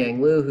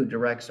Chen-Yang Liu, who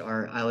directs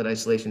our islet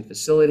isolation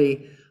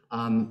facility.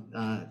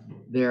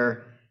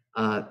 They're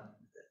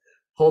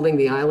holding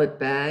the islet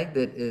bag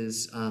that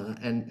is,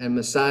 and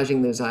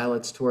massaging those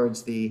islets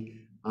towards the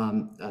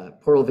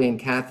portal vein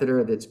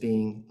catheter that's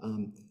being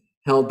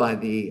held by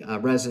the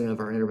resident of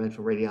our interventional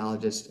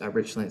radiologist,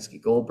 Rich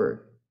Lansky-Goldberg.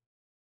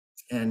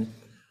 And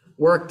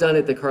work done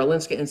at the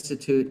Karolinska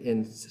Institute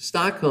in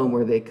Stockholm,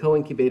 where they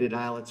co-incubated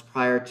islets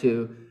prior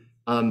to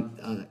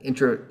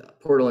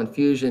intraportal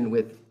infusion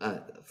with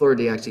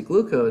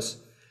fluorodeoxyglucose,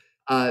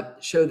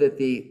 showed that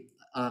the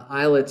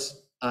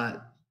islets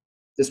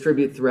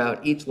distribute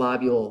throughout each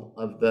lobule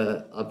of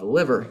the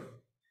liver,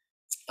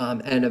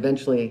 and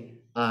eventually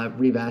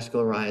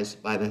revascularize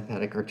by the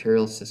hepatic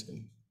arterial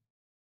system.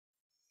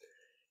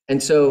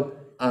 And so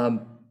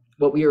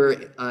what we were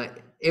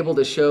able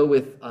to show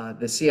with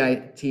the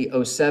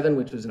CIT-07,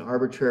 which was an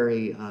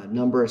arbitrary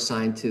number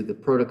assigned to the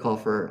protocol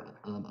for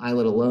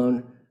islet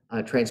alone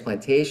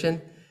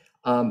transplantation,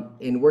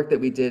 in work that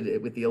we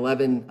did with the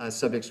 11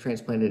 subjects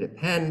transplanted at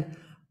Penn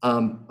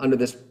under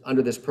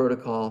this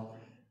protocol,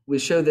 we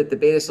showed that the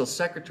beta cell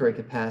secretory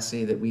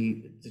capacity that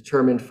we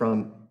determined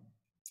from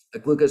a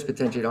glucose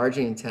potentiated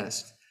arginine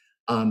test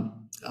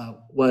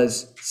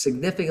was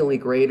significantly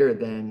greater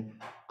than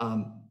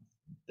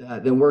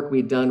work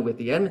we'd done with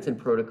the Edmonton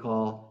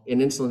protocol in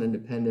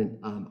insulin-independent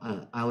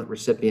islet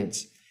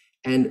recipients.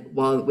 And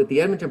while with the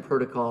Edmonton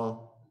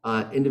protocol,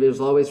 individuals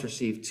always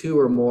receive 2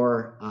 or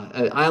more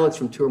islets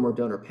from 2 or more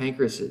donor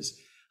pancreases.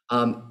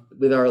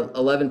 With our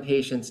 11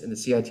 patients in the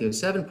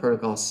CIT-07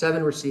 protocol,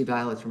 7 received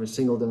islets from a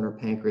single donor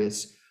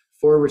pancreas,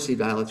 4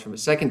 received islets from a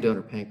second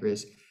donor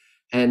pancreas.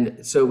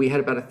 And so we had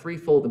about a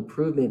 3-fold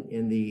improvement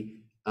in the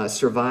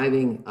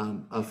surviving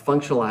of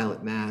functional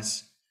islet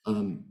mass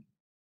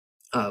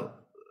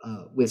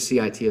with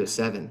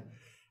CIT-07.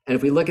 And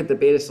if we look at the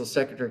beta cell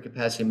secretory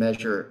capacity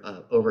measure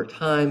over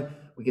time,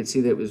 we can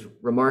see that it was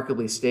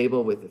remarkably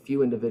stable, with a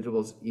few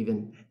individuals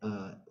even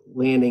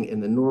landing in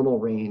the normal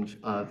range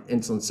of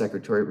insulin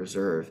secretory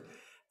reserve.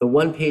 The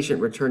one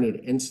patient returning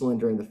to insulin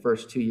during the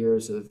first 2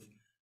 years of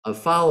of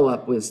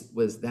follow-up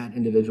was that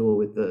individual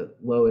with the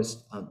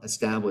lowest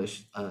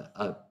established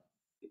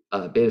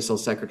beta cell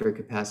secretory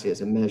capacity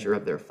as a measure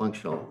of their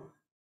functional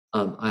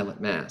islet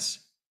mass.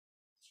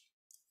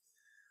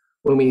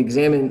 When we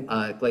examine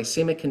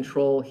glycemic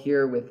control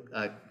here with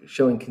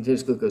showing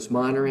continuous glucose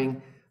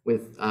monitoring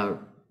with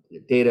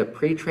data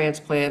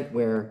pre-transplant,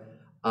 where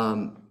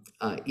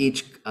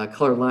each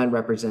colored line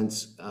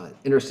represents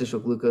interstitial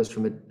glucose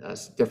from a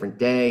different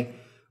day,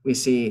 we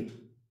see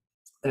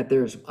that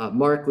there's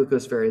marked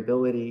glucose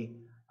variability,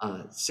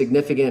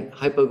 significant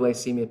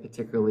hypoglycemia,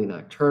 particularly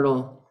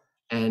nocturnal,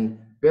 and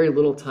very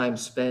little time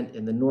spent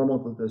in the normal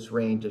glucose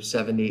range of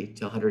 70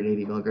 to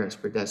 180 milligrams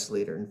per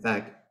deciliter. In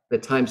fact, the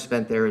time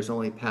spent there is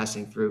only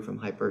passing through from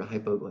hyper to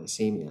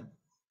hypoglycemia.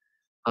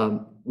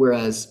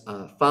 Whereas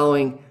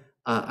following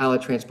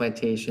islet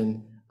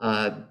transplantation,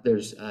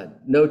 there's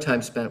no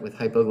time spent with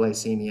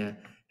hypoglycemia,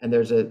 and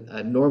there's a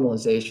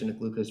normalization of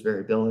glucose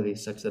variability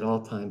such that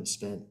all time is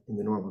spent in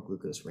the normal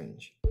glucose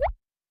range.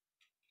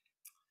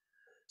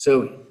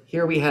 So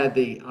here we had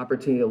the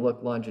opportunity to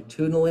look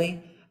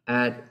longitudinally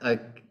at a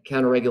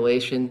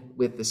counterregulation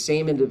with the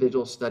same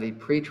individual studied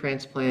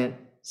pre-transplant,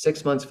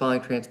 6 months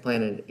following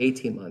transplant, and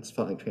 18 months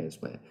following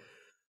transplant.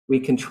 We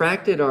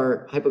contracted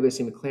our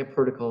hypoglycemic clamp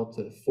protocol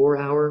to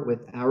 4-hour with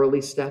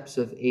hourly steps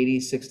of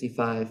 80,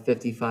 65,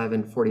 55,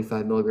 and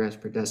 45 milligrams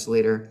per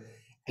deciliter.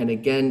 And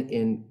again,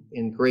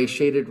 in gray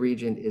shaded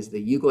region is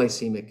the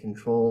euglycemic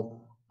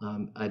control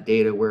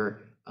data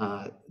where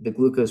the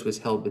glucose was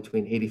held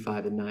between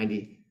 85 and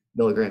 90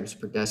 milligrams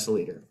per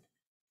deciliter.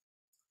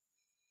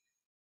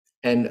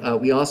 And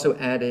we also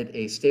added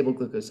a stable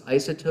glucose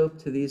isotope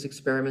to these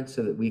experiments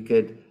so that we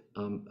could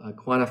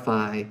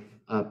quantify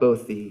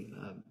both the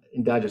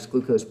endogenous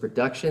glucose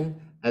production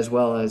as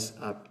well as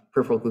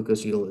peripheral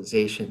glucose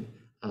utilization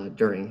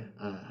during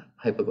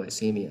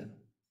hypoglycemia.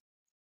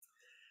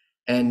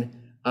 And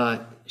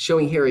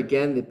showing here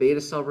again the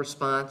beta cell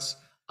response.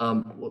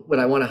 What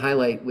I want to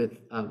highlight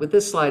with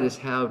this slide is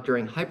how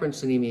during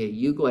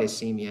hyperinsulinemia,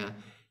 euglycemia,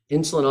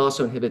 insulin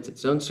also inhibits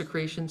its own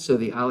secretion. So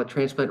the islet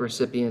transplant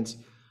recipients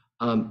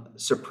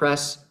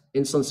suppress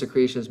insulin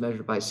secretion as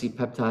measured by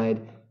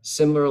C-peptide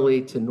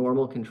similarly to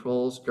normal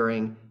controls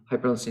during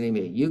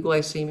hyperinsulinemia,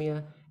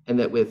 euglycemia, and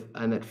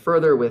that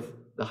further with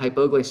the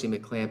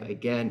hypoglycemic clamp,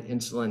 again,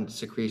 insulin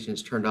secretion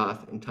is turned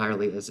off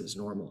entirely as is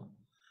normal.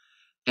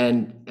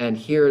 And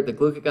here the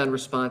glucagon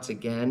response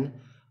again,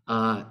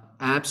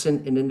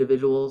 absent in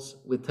individuals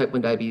with type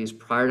 1 diabetes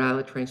prior to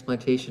islet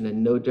transplantation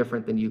and no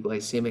different than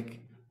euglycemic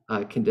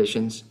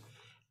conditions.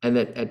 And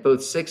that at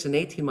both 6 and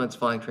 18 months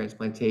following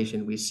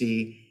transplantation, we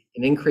see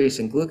an increase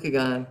in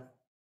glucagon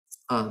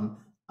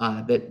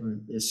that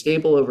is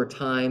stable over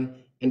time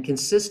and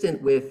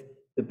consistent with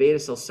the beta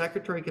cell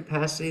secretory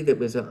capacity that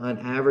was on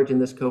average in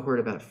this cohort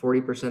about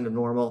 40% of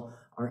normal.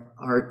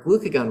 Our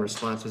glucagon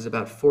response was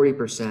about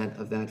 40%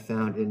 of that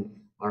found in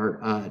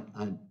our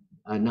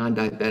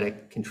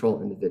non-diabetic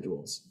control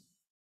individuals.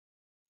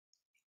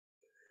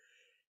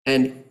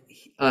 And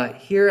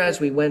here, as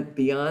we went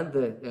beyond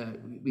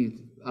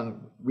we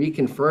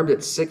reconfirmed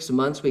at 6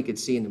 months, we could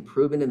see an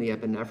improvement in the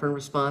epinephrine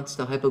response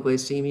to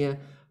hypoglycemia.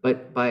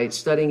 But by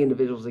studying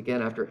individuals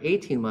again after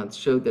 18 months,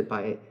 showed that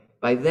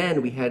by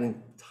then we had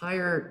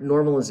entire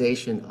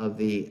normalization of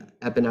the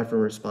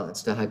epinephrine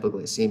response to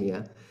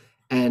hypoglycemia,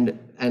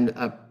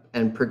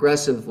 and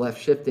progressive left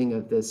shifting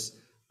of this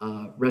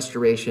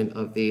restoration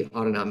of the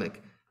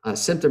autonomic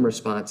symptom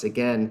response,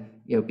 again,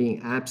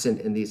 being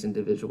absent in these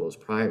individuals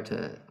prior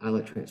to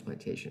islet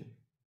transplantation.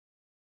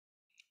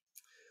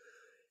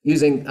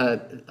 Using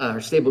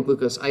our stable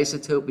glucose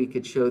isotope, we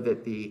could show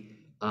that the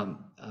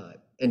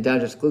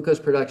endogenous glucose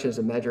production is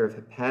a measure of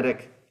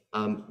hepatic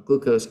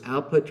glucose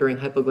output during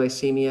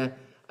hypoglycemia.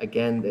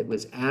 Again, that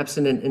was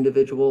absent in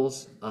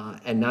individuals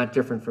and not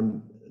different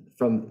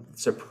from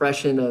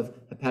suppression of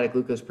hepatic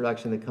glucose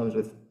production that comes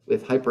with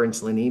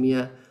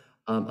hyperinsulinemia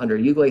under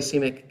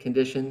euglycemic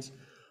conditions,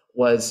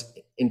 was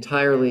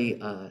entirely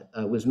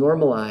was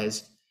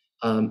normalized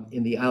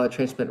in the islet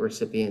transplant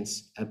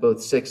recipients at both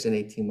 6 and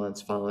 18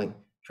 months following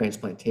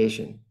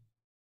transplantation.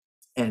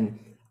 And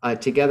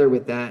together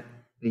with that,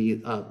 the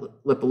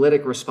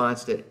lipolytic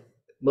response to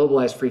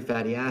mobilize free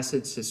fatty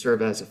acids to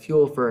serve as a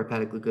fuel for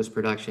hepatic glucose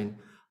production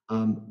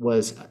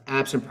was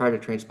absent prior to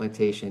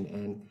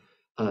transplantation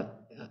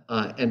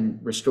and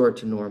restored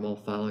to normal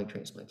following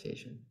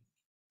transplantation.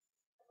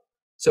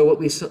 So what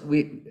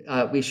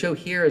we show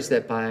here is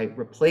that by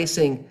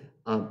replacing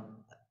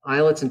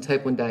islets in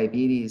type 1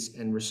 diabetes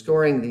and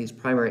restoring these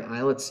primary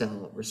islet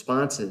cell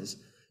responses,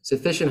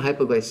 sufficient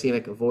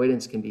hypoglycemic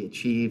avoidance can be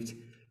achieved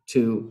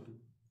to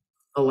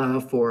allow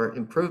for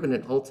improvement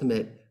and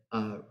ultimate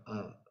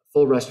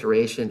full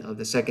restoration of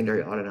the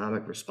secondary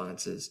autonomic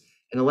responses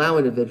and allow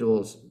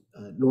individuals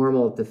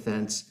normal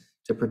defense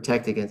to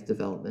protect against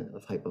development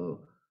of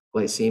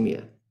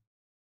hypoglycemia.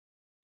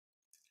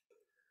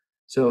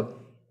 So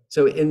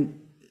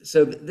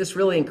this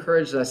really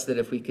encouraged us that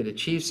if we could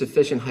achieve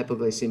sufficient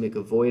hypoglycemic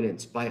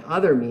avoidance by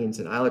other means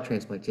in islet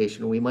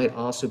transplantation, we might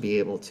also be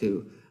able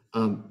to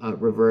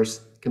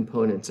reverse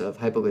components of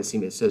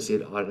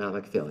hypoglycemia-associated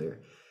autonomic failure.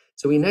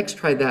 So we next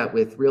tried that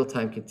with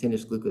real-time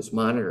continuous glucose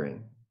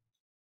monitoring.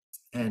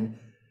 And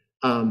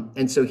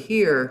so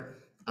here,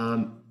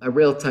 a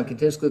real-time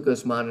continuous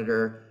glucose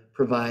monitor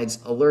provides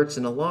alerts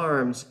and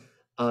alarms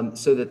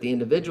so that the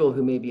individual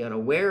who may be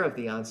unaware of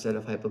the onset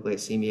of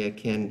hypoglycemia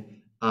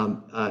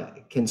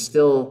can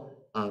still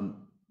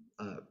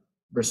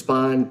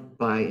respond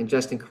by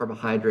ingesting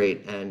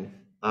carbohydrate and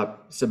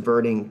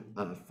subverting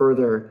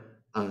further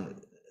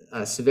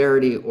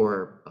severity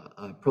or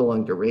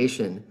prolonged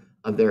duration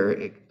of their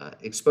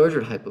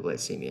exposure to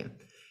hypoglycemia.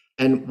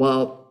 And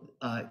while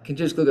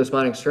continuous glucose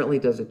monitoring certainly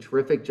does a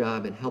terrific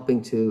job in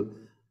helping to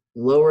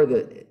lower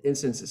the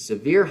incidence of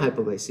severe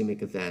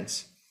hypoglycemic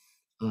events,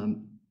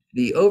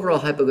 the overall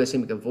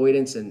hypoglycemic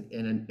avoidance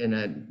in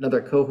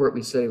another cohort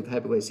we studied with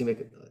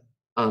hypoglycemic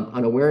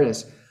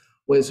unawareness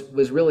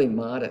was really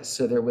modest.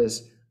 So there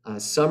was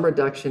some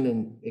reduction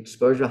in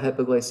exposure to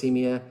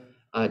hypoglycemia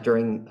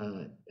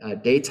during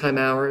daytime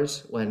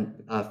hours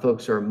when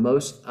folks are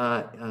most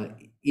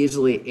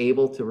easily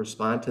able to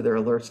respond to their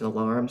alerts and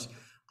alarms.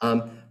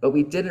 But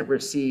we didn't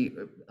receive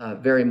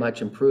very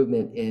much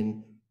improvement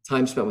in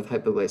time spent with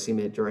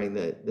hypoglycemia during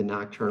the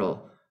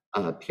nocturnal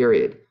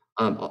period.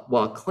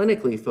 While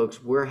clinically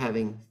folks were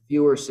having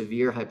fewer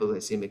severe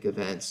hypoglycemic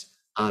events,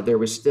 there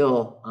was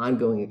still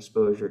ongoing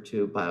exposure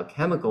to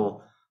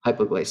biochemical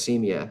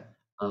hypoglycemia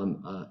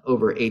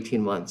over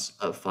 18 months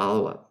of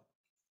follow-up.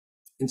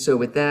 And so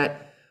with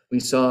that, we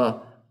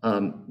saw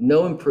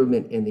no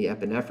improvement in the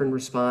epinephrine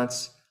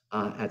response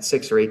at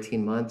 6 or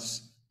 18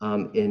 months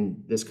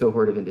in this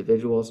cohort of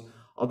individuals,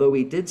 although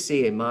we did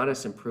see a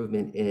modest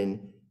improvement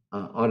in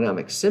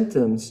autonomic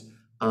symptoms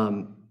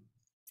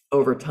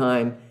over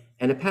time,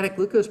 and hepatic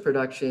glucose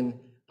production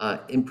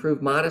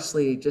improved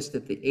modestly just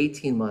at the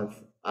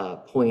 18-month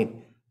point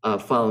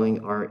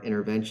following our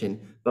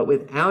intervention, but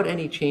without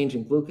any change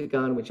in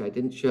glucagon, which I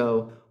didn't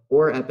show,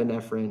 or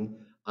epinephrine.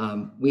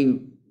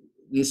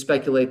 We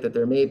speculate that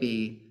there may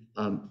be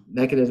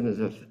mechanisms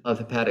of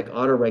hepatic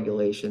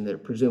autoregulation that are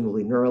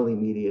presumably neurally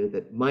mediated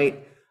that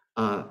might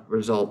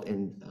result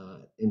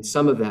in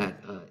some of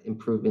that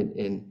improvement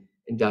in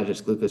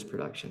endogenous glucose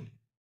production.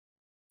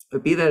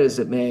 But be that as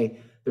it may,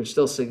 there's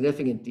still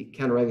significant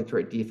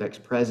counterregulatory defects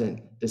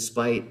present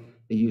despite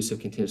the use of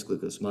continuous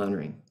glucose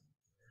monitoring.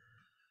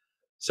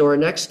 So our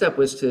next step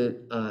was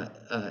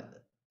to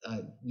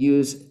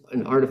use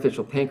an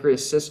artificial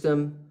pancreas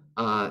system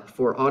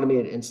for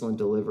automated insulin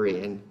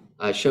delivery.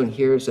 And shown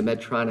here is a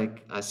Medtronic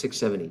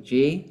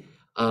 670G,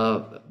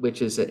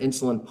 which is an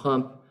insulin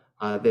pump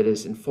that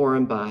is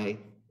informed by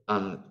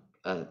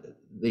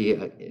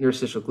the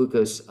interstitial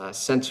glucose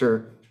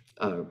sensor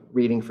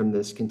reading from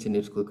this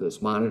continuous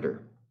glucose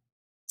monitor.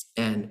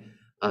 And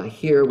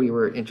here we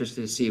were interested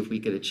to see if we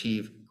could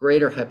achieve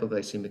greater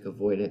hypoglycemic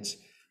avoidance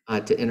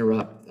to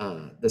interrupt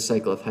the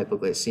cycle of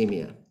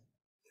hypoglycemia.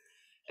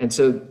 And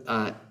so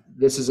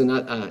this is in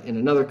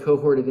another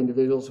cohort of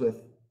individuals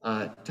with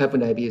type 1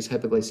 diabetes,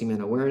 hypoglycemia,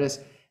 and awareness.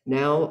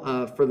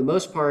 Now, for the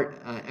most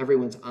part,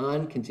 everyone's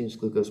on continuous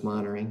glucose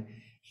monitoring.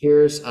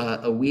 Here's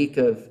a week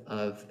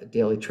of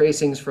daily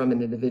tracings from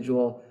an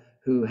individual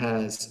who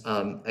has,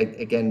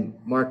 again,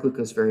 marked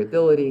glucose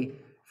variability,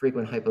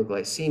 frequent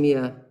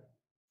hypoglycemia,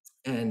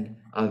 and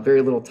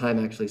very little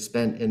time actually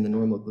spent in the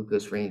normal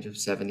glucose range of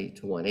 70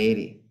 to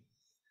 180.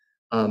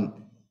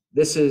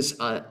 This is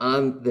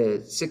on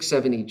the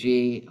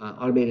 670G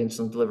automated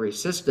insulin delivery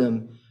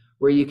system,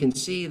 where you can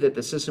see that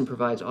the system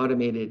provides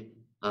automated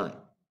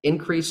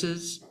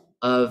increases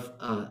of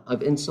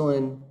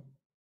insulin.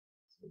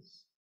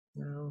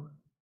 No,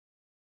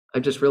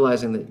 I'm just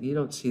realizing that you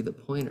don't see the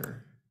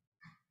pointer.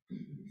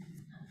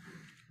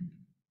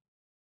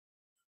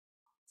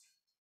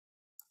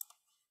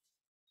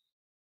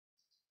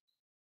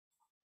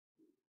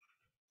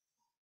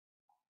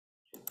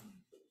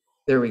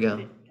 There we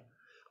go.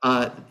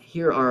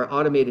 Here are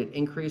automated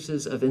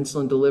increases of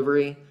insulin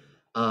delivery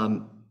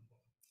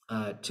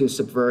to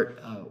subvert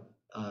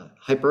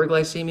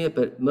hyperglycemia,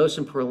 but most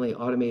importantly,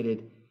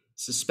 automated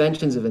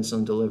suspensions of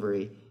insulin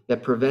delivery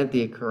that prevent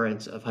the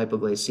occurrence of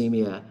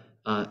hypoglycemia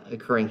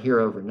occurring here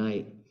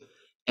overnight.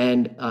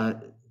 And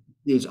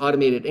these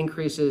automated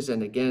increases,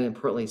 and again,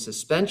 importantly,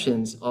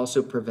 suspensions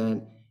also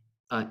prevent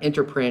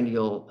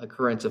intraprandial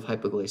occurrence of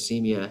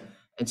hypoglycemia.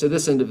 And so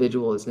this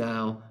individual is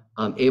now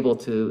able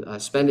to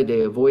spend a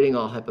day avoiding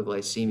all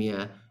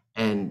hypoglycemia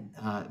and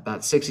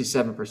about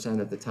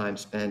 67% of the time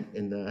spent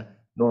in the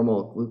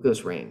normal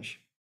glucose range.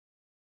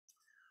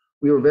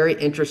 We were very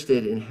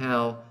interested in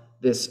how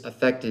this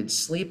affected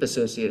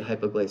sleep-associated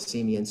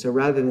hypoglycemia. And so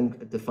rather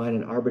than define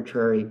an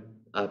arbitrary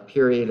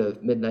period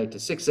of midnight to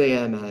 6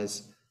 a.m.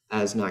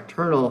 as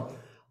nocturnal,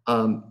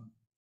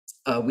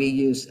 we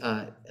used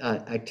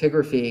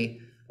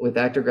actigraphy with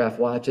actigraph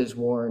watches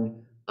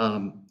worn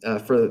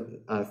for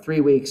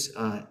 3 weeks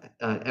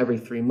every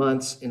 3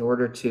 months in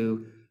order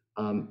to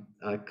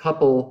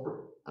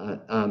couple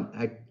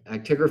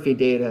actigraphy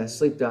data,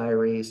 sleep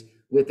diaries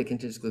with the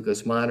continuous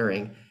glucose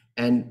monitoring,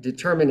 and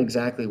determine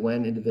exactly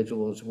when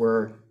individuals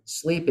were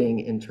sleeping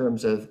in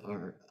terms of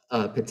our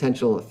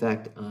potential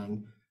effect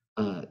on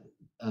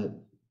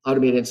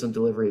automated insulin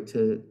delivery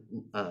to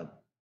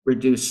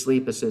reduce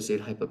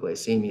sleep-associated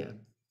hypoglycemia.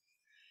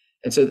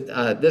 And so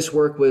this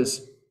work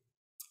was,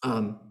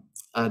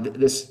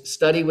 this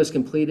study was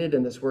completed,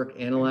 and this work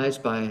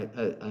analyzed by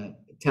a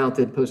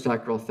talented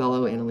postdoctoral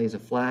fellow, Annalisa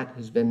Flatt,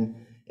 who's been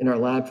in our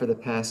lab for the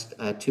past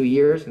 2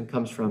 years and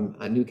comes from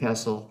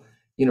Newcastle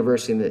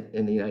University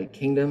in the United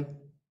Kingdom.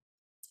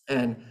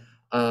 And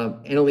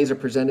Annalisa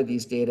presented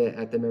these data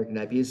at the American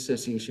Diabetes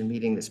Association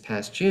meeting this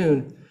past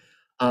June,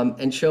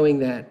 and showing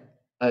that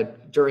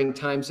during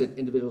times that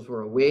individuals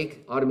were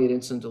awake,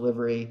 automated insulin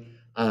delivery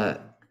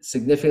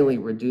significantly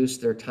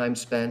reduced their time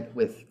spent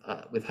with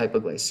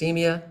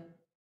hypoglycemia,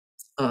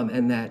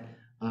 and that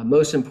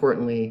most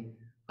importantly,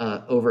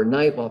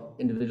 overnight while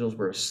individuals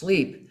were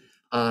asleep,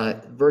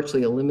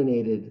 virtually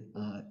eliminated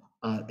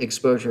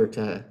exposure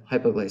to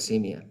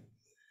hypoglycemia.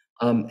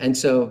 And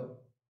so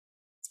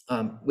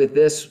with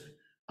this,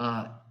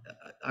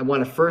 I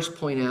want to first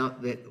point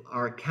out that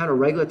our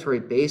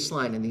counter-regulatory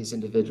baseline in these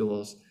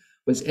individuals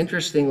was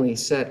interestingly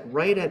set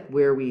right at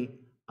where we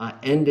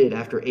ended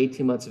after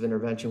 18 months of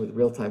intervention with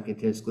real-time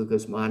continuous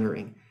glucose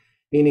monitoring,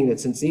 meaning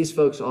that since these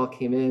folks all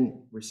came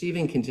in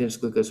receiving continuous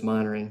glucose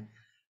monitoring,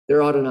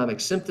 their autonomic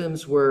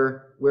symptoms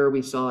were where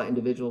we saw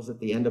individuals at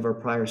the end of our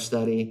prior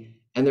study,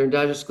 and their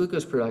endogenous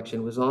glucose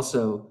production was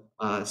also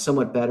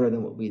somewhat better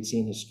than what we'd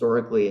seen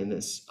historically in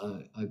this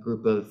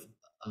group of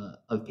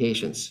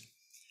patients.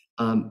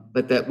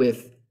 But that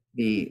with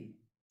the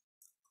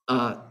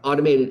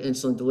automated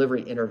insulin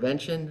delivery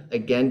intervention,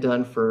 again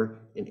done for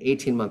an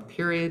 18-month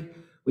period,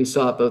 we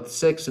saw both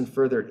 6 and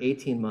further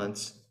 18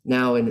 months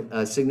now in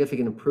a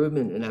significant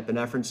improvement in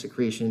epinephrine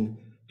secretion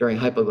during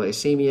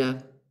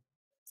hypoglycemia,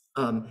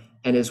 and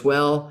as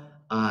well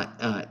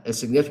a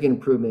significant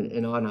improvement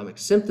in autonomic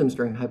symptoms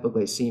during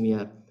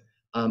hypoglycemia,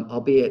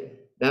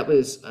 albeit that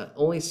was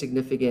only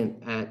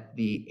significant at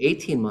the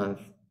 18-month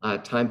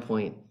time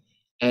point.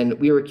 And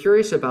we were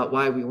curious about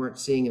why we weren't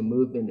seeing a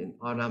movement in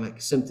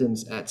autonomic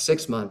symptoms at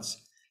 6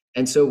 months.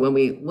 And so when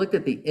we looked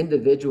at the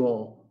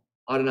individual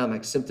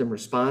autonomic symptom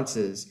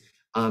responses,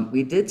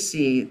 we did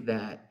see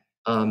that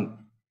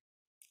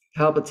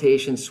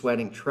palpitation,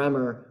 sweating,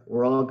 tremor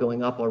were all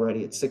going up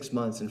already at 6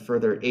 months and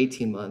further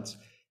 18 months.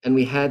 And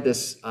we had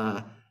this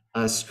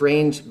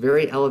strange,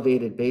 very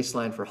elevated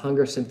baseline for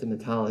hunger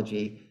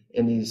symptomatology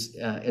in these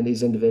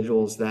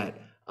individuals that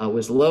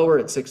was lower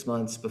at 6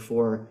 months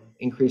before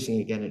increasing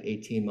again at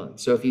 18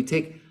 months. So if you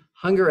take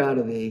hunger out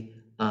of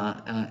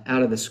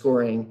the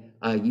scoring,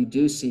 you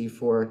do see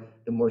for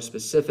the more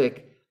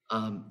specific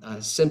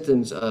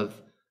symptoms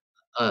of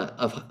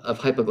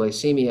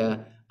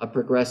hypoglycemia a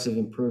progressive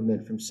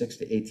improvement from 6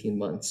 to 18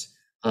 months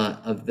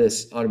of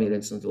this automated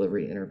insulin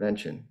delivery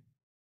intervention.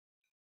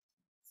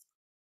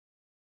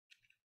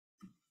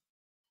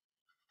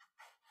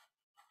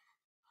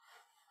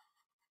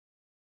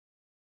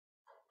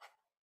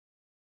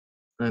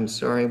 I'm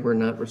sorry, we're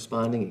not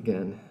responding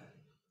again.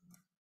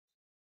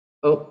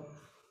 Oh,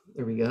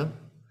 there we go.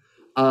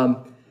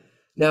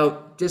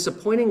 Now,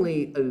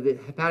 disappointingly, the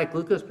hepatic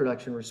glucose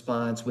production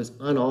response was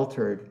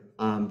unaltered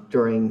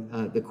during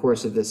the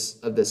course of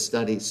this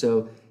study.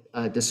 So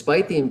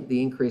despite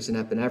the increase in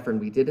epinephrine,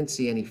 we didn't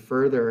see any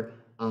further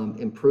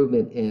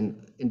improvement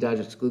in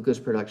endogenous glucose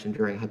production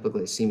during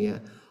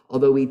hypoglycemia,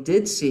 although we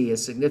did see a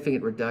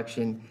significant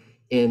reduction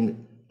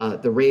in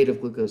the rate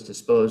of glucose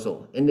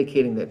disposal,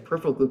 indicating that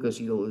peripheral glucose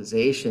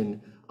utilization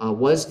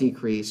was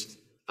decreased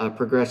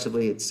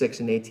progressively at 6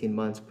 and 18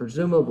 months,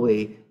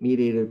 presumably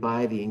mediated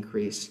by the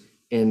increase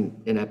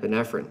in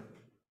epinephrine.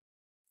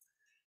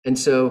 And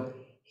so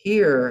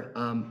here,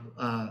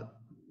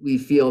 we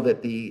feel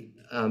that the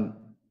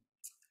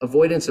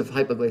avoidance of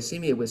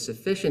hypoglycemia was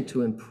sufficient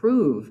to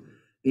improve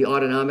the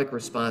autonomic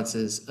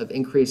responses of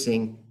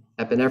increasing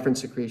epinephrine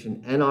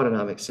secretion and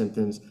autonomic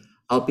symptoms,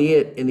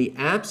 albeit in the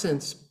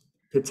absence,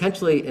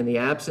 potentially in the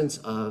absence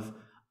of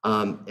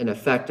an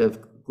effect of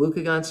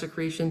glucagon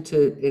secretion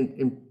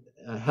to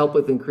help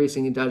with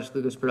increasing endogenous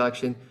glucose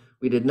production.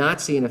 We did not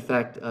see an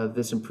effect of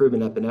this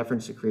improvement in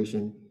epinephrine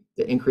secretion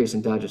to increase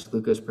endogenous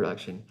glucose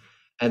production.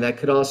 And that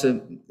could also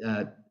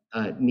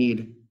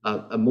need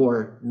a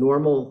more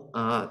normal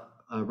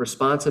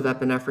response of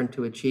epinephrine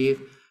to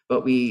achieve.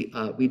 But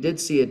we did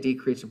see a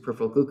decrease in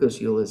peripheral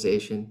glucose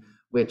utilization,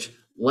 which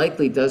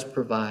likely does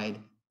provide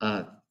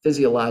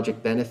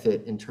physiologic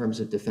benefit in terms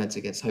of defense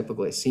against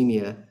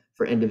hypoglycemia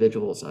for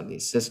individuals on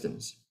these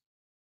systems.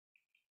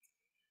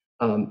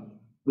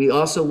 We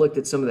also looked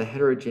at some of the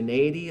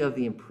heterogeneity of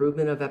the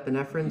improvement of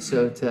epinephrine,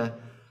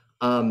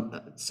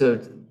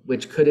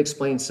 which could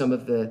explain some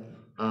of the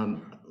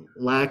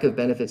lack of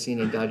benefit seen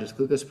in endogenous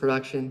glucose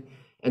production.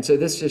 And so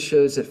this just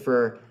shows that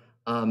for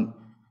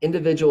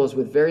individuals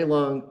with very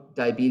long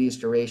diabetes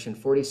duration,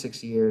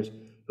 46 years,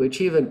 who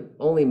achieve an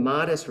only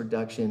modest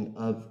reduction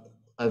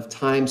of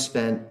time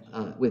spent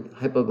with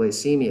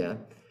hypoglycemia,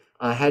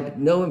 had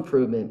no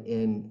improvement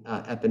in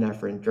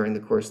epinephrine during the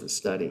course of the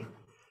study.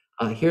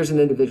 Here's an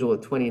individual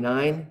with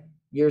 29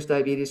 years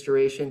diabetes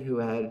duration who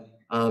had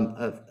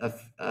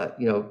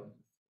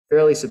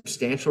fairly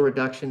substantial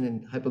reduction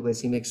in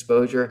hypoglycemic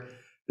exposure,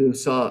 who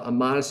saw a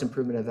modest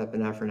improvement of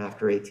epinephrine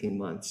after 18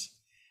 months.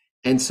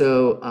 And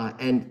so,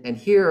 and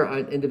here,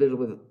 an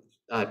individual with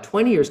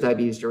 20 years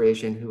diabetes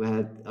duration who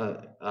had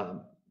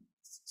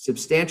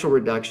substantial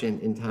reduction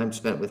in time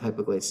spent with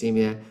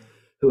hypoglycemia,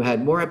 who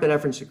had more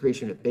epinephrine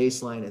secretion at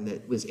baseline and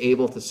that was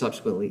able to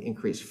subsequently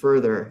increase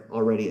further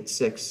already at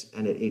 6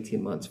 and at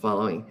 18 months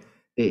following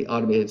the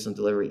automated insulin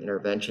delivery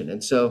intervention.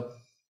 And so,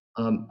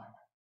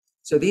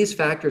 so these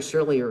factors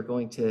certainly are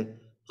going to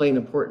play an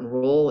important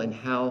role in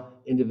how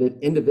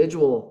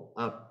individual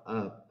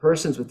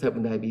persons with type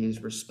 1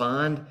 diabetes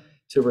respond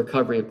to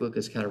recovery of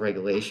glucose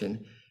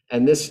counterregulation.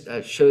 And this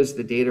shows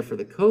the data for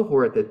the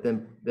cohort that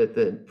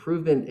the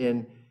improvement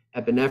in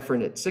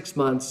epinephrine at 6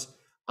 months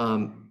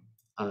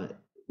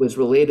was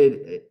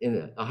related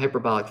in a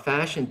hyperbolic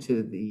fashion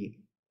to the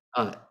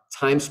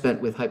time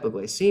spent with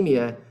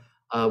hypoglycemia,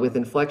 with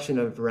inflection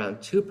of around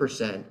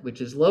 2%,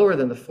 which is lower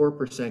than the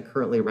 4%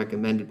 currently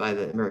recommended by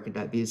the American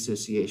Diabetes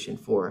Association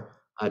for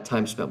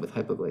time spent with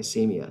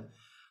hypoglycemia.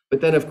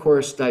 But then, of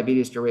course,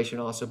 diabetes duration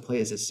also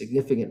plays a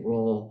significant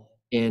role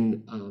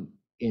in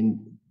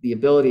the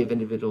ability of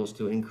individuals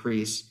to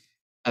increase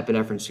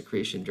epinephrine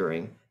secretion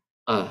during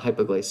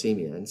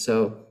hypoglycemia. And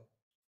so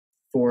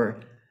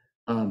for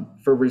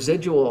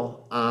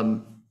residual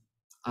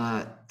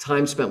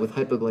time spent with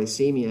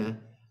hypoglycemia,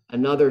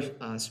 another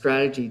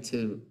strategy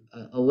to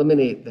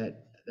eliminate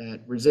that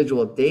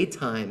residual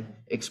daytime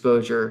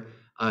exposure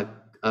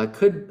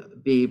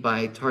could be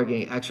by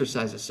targeting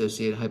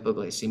exercise-associated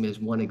hypoglycemia as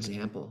one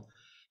example.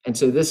 And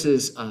so this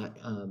is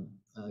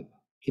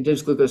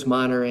continuous glucose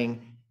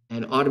monitoring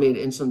and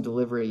automated insulin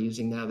delivery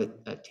using now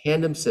a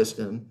tandem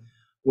system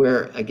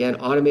where, again,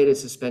 automated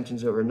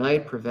suspensions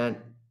overnight prevent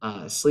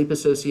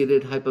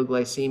sleep-associated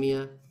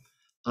hypoglycemia.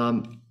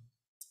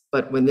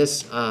 But when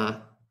this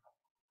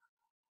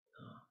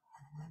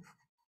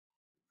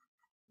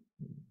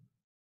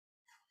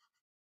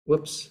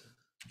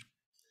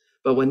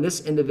But when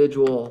this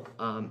individual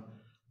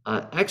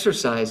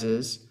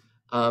exercises,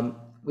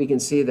 we can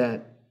see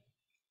that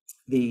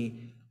the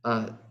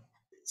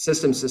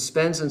system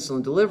suspends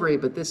insulin delivery,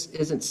 but this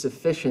isn't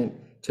sufficient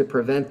to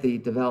prevent the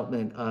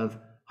development of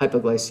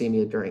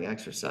hypoglycemia during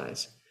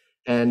exercise.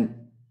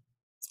 And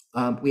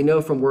we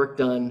know from work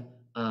done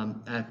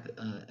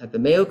at the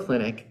Mayo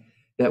Clinic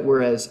that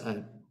whereas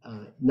a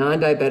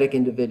non-diabetic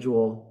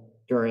individual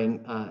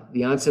during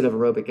the onset of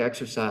aerobic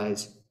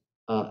exercise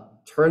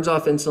turns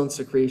off insulin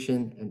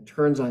secretion and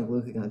turns on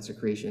glucagon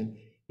secretion,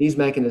 these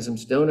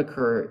mechanisms don't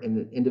occur in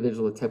the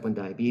individual with type 1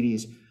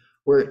 diabetes,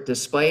 where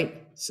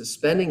despite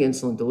suspending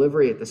insulin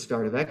delivery at the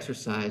start of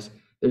exercise,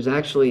 there's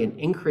actually an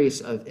increase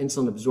of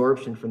insulin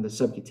absorption from the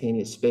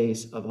subcutaneous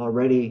space of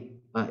already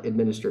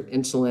administered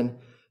insulin,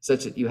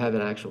 such that you have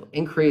an actual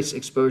increased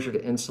exposure to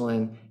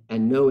insulin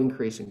and no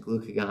increase in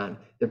glucagon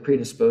that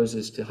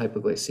predisposes to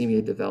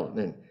hypoglycemia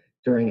development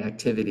during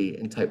activity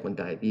in type 1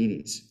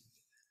 diabetes.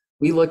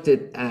 We looked at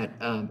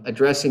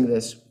addressing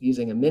this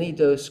using a mini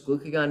dose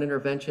glucagon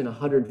intervention,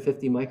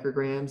 150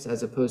 micrograms,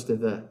 as opposed to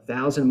the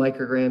 1,000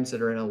 micrograms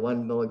that are in a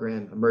 1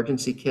 milligram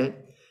emergency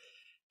kit,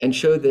 and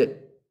showed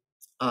that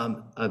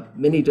a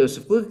mini dose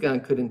of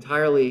glucagon could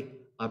entirely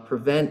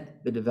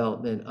prevent the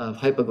development of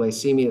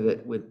hypoglycemia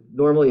that would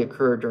normally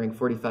occur during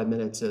 45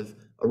 minutes of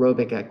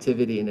aerobic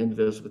activity in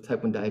individuals with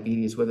type 1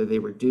 diabetes, whether they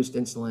reduced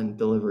insulin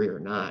delivery or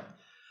not,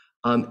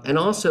 and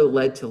also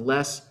led to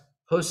less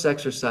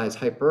post-exercise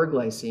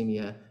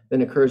hyperglycemia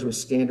than occurs with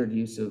standard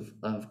use of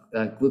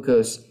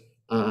glucose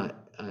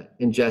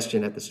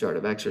ingestion at the start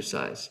of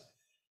exercise.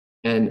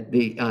 And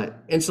the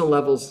insulin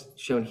levels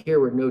shown here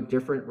were no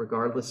different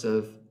regardless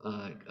of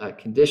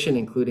condition,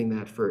 including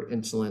that for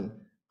insulin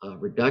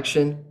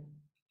reduction,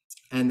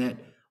 and that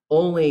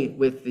only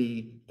with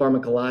the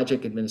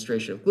pharmacologic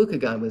administration of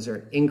glucagon was there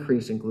an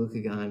increase in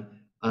glucagon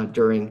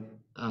during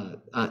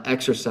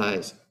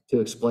exercise to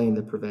explain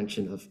the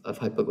prevention of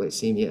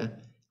hypoglycemia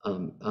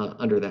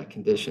under that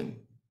condition.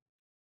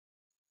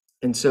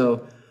 And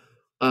so,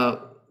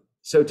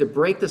 so to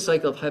break the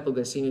cycle of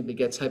hypoglycemia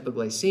begets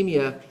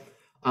hypoglycemia,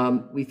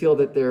 we feel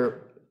that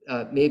there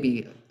may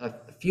be a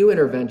few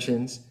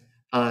interventions,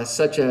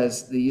 such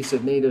as the use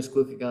of mini-dose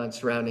glucagon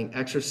surrounding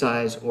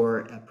exercise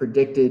or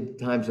predicted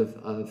times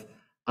of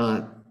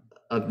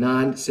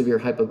non-severe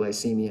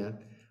hypoglycemia,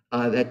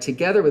 that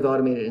together with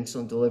automated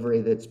insulin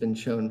delivery that's been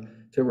shown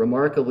to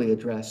remarkably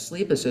address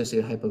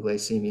sleep-associated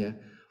hypoglycemia,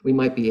 we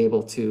might be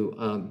able to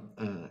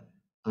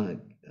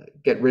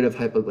get rid of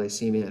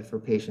hypoglycemia for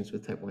patients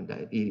with type 1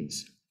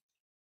 diabetes.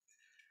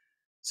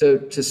 So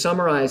to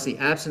summarize, the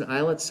absent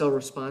islet cell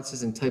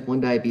responses in type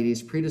 1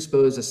 diabetes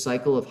predispose a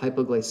cycle of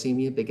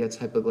hypoglycemia begets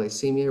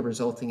hypoglycemia,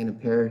 resulting in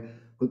impaired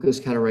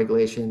glucose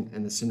counterregulation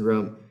and the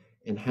syndrome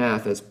in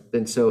half, as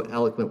been so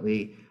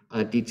eloquently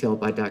detailed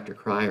by Dr.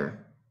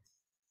 Cryer.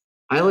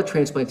 Islet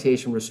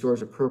transplantation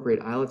restores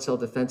appropriate islet cell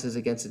defenses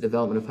against the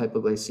development of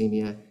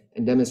hypoglycemia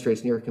and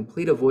demonstrates near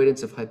complete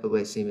avoidance of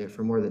hypoglycemia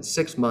for more than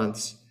 6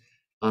 months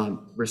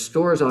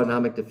restores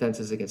autonomic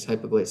defenses against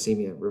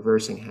hypoglycemia,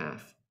 reversing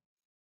half.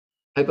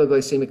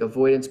 Hypoglycemic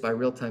avoidance by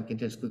real-time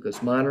continuous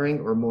glucose monitoring,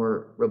 or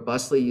more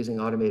robustly using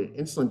automated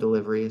insulin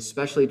delivery,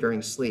 especially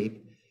during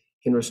sleep,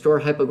 can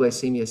restore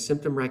hypoglycemia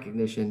symptom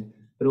recognition,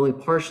 but only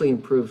partially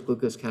improves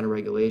glucose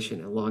counterregulation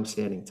in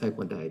longstanding type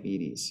 1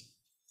 diabetes.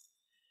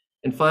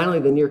 And finally,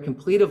 the near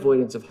complete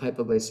avoidance of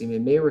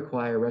hypoglycemia may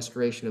require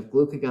restoration of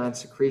glucagon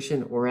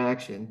secretion or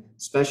action,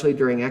 especially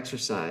during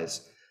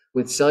exercise,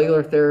 with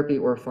cellular therapy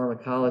or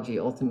pharmacology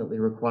ultimately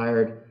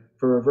required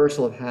for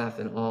reversal of half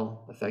in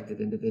all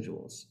affected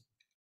individuals.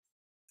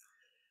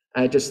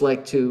 I'd just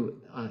like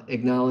to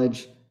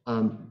acknowledge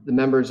the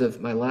members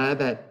of my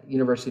lab at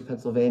University of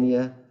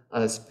Pennsylvania,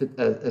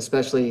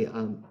 especially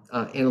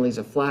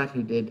Annalisa Flatt,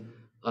 who did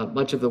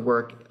much of the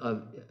work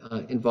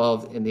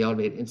involved in the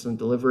automated insulin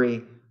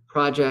delivery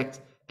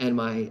project, and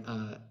my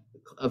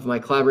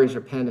collaborators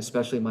at Penn,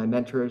 especially my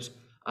mentors,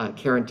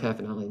 Karen Teff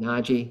and Ali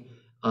Naji,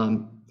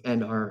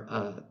 and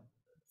our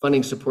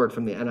funding support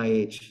from the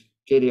NIH,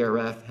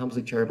 JDRF,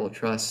 Helmsley Charitable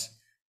Trust,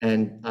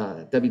 and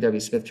W.W.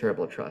 Smith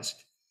Charitable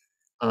Trust.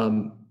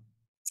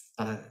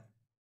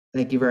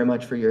 Thank you very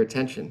much for your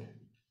attention.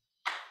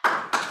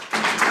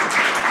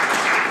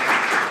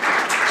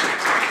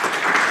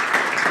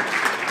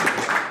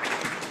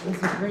 This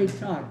is a great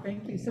talk.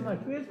 Thank you so much.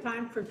 We have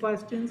time for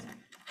questions,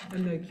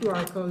 and the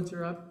QR codes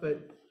are up,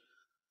 but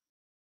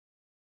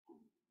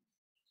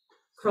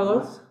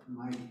Carlos?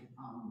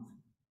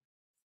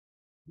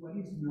 What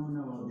is known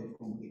about the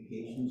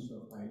complications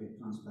of islet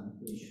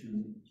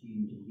transplantation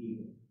in the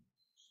liver?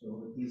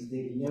 So is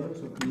the levels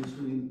of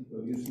insulin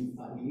producing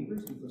fatty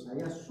livers? Because I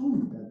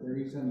assume that there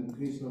is an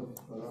increase of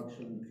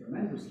production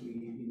tremendously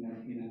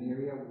in an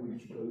area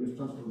which produces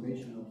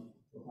transformation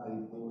of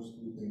adipose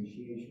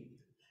differentiation.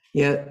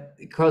 Yeah,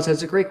 Carlos,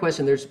 that's a great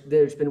question.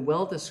 There's been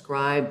well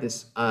described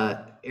this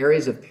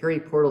areas of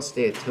periportal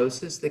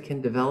steatosis that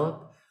can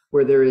develop,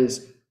 where there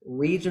is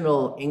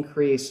regional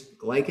increased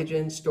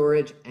glycogen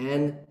storage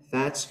and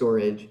fat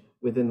storage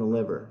within the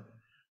liver.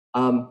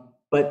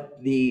 But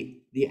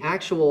the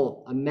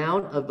actual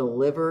amount of the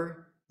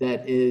liver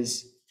that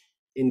is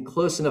in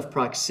close enough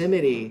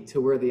proximity to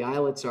where the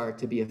islets are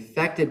to be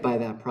affected by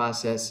that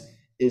process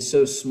is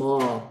so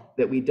small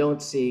that we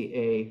don't see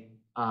a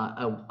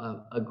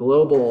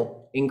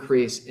global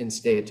increase in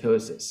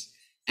steatosis.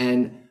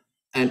 And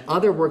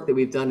other work that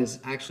we've done has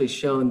actually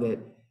shown that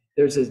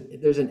there's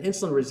an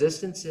insulin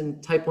resistance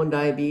in type 1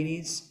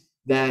 diabetes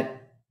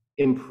that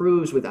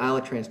improves with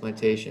islet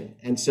transplantation.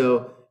 And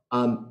so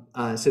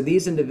so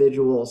these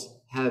individuals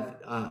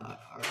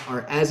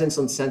are as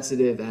insulin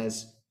sensitive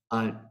as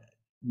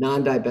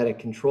non-diabetic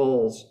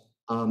controls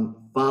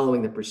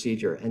following the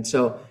procedure. And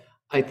so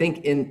I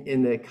think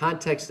in the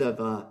context of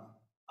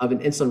an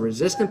insulin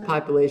resistant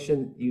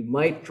population, you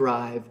might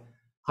drive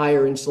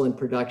higher insulin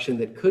production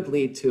that could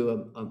lead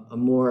to a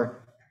more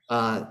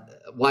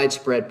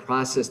widespread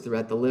process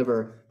throughout the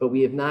liver, but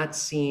we have not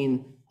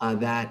seen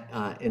that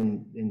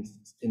in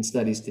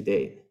studies to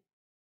date.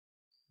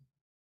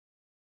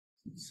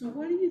 So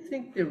what do you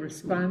think the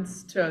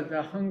response to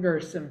the hunger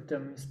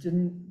symptoms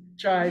didn't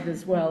jive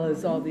as well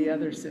as all the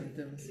other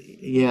symptoms?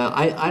 Yeah,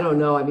 I don't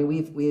know. I mean,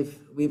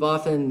 we've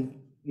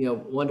often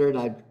wondered.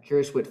 I'm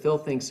curious what Phil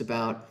thinks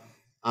about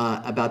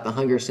the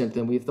hunger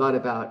symptom. We've thought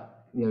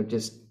about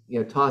just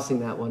tossing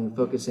that one,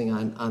 focusing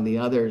on the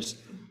others.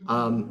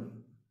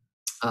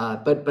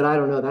 But I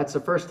don't know. That's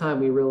the first time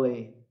we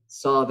really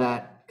saw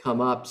that come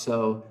up.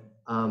 So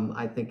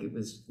I think it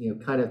was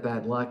kind of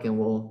bad luck, and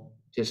we'll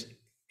just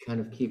kind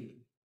of keep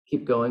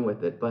going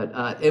with it. But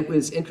it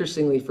was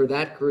interestingly for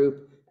that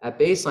group at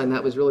baseline,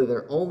 that was really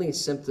their only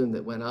symptom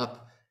that went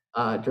up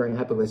during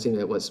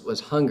hypoglycemia was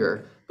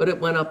hunger, but it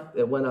went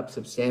up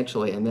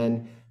substantially. And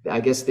then I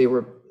guess they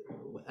were,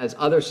 as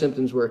other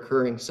symptoms were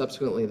occurring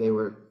subsequently, they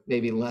were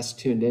maybe less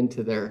tuned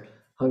into their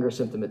hunger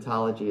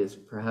symptomatology is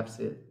perhaps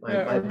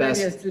my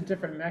best. Maybe it's a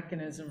different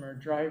mechanism or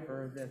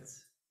driver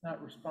that's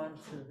not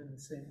responsive in the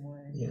same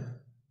way. Yeah.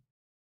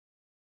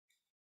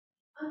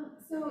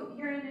 So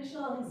your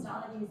initial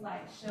histology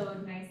slide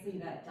showed nicely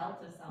that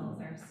delta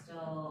cells are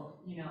still,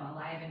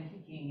 alive and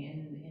kicking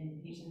in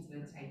patients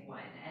with type 1.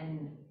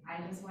 And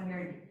I just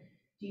wondered,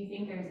 do you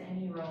think there's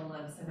any role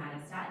of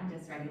somatostatin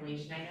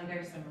dysregulation? I know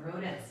there's some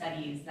rodent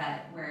studies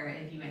where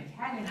if you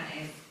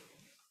antagonize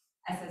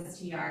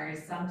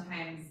SSTRs,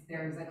 sometimes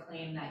there's a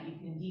claim that you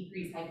can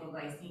decrease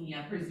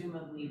hypoglycemia,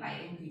 presumably by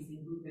increasing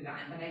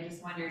glucagon. But I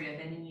just wondered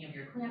if in any of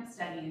your clamp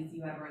studies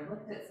you ever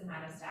looked at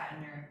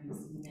somatostatin or if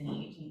you've seen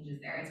any changes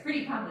there. It's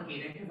pretty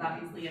complicated because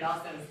obviously it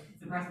also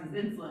suppresses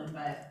insulin,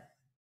 but.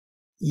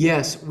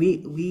 Yes,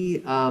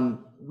 we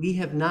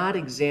have not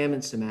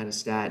examined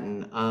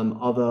somatostatin,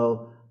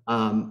 although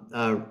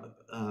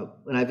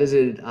when I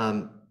visited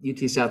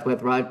UT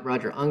Southwest,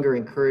 Roger Unger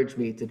encouraged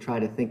me to try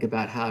to think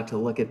about how to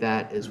look at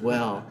that as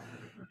well,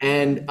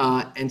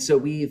 and so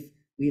we've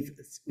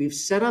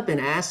set up an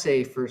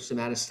assay for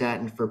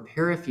somatostatin for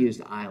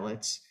perfused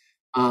islets,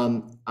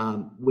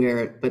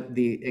 but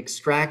the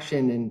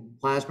extraction and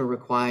plasma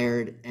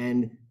required,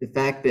 and the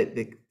fact that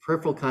the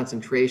peripheral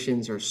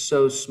concentrations are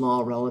so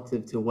small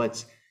relative to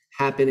what's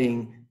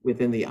happening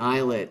within the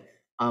islet.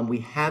 We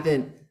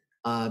haven't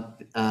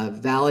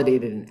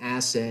validated an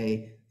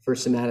assay for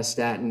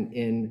somatostatin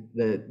in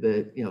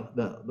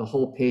the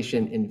whole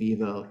patient in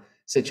vivo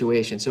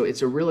situation. So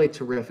it's a really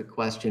terrific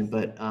question,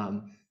 but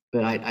I'm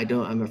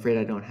afraid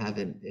I don't have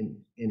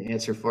an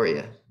answer for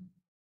you.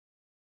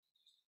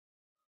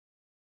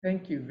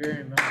 Thank you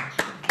very much.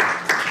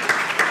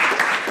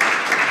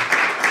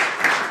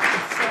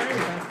 Sorry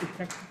about the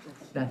technical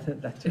stuff.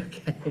 That's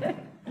okay.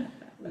 It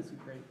was a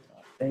great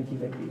talk. Thank you,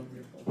 Vicki.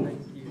 Wonderful. Thank you.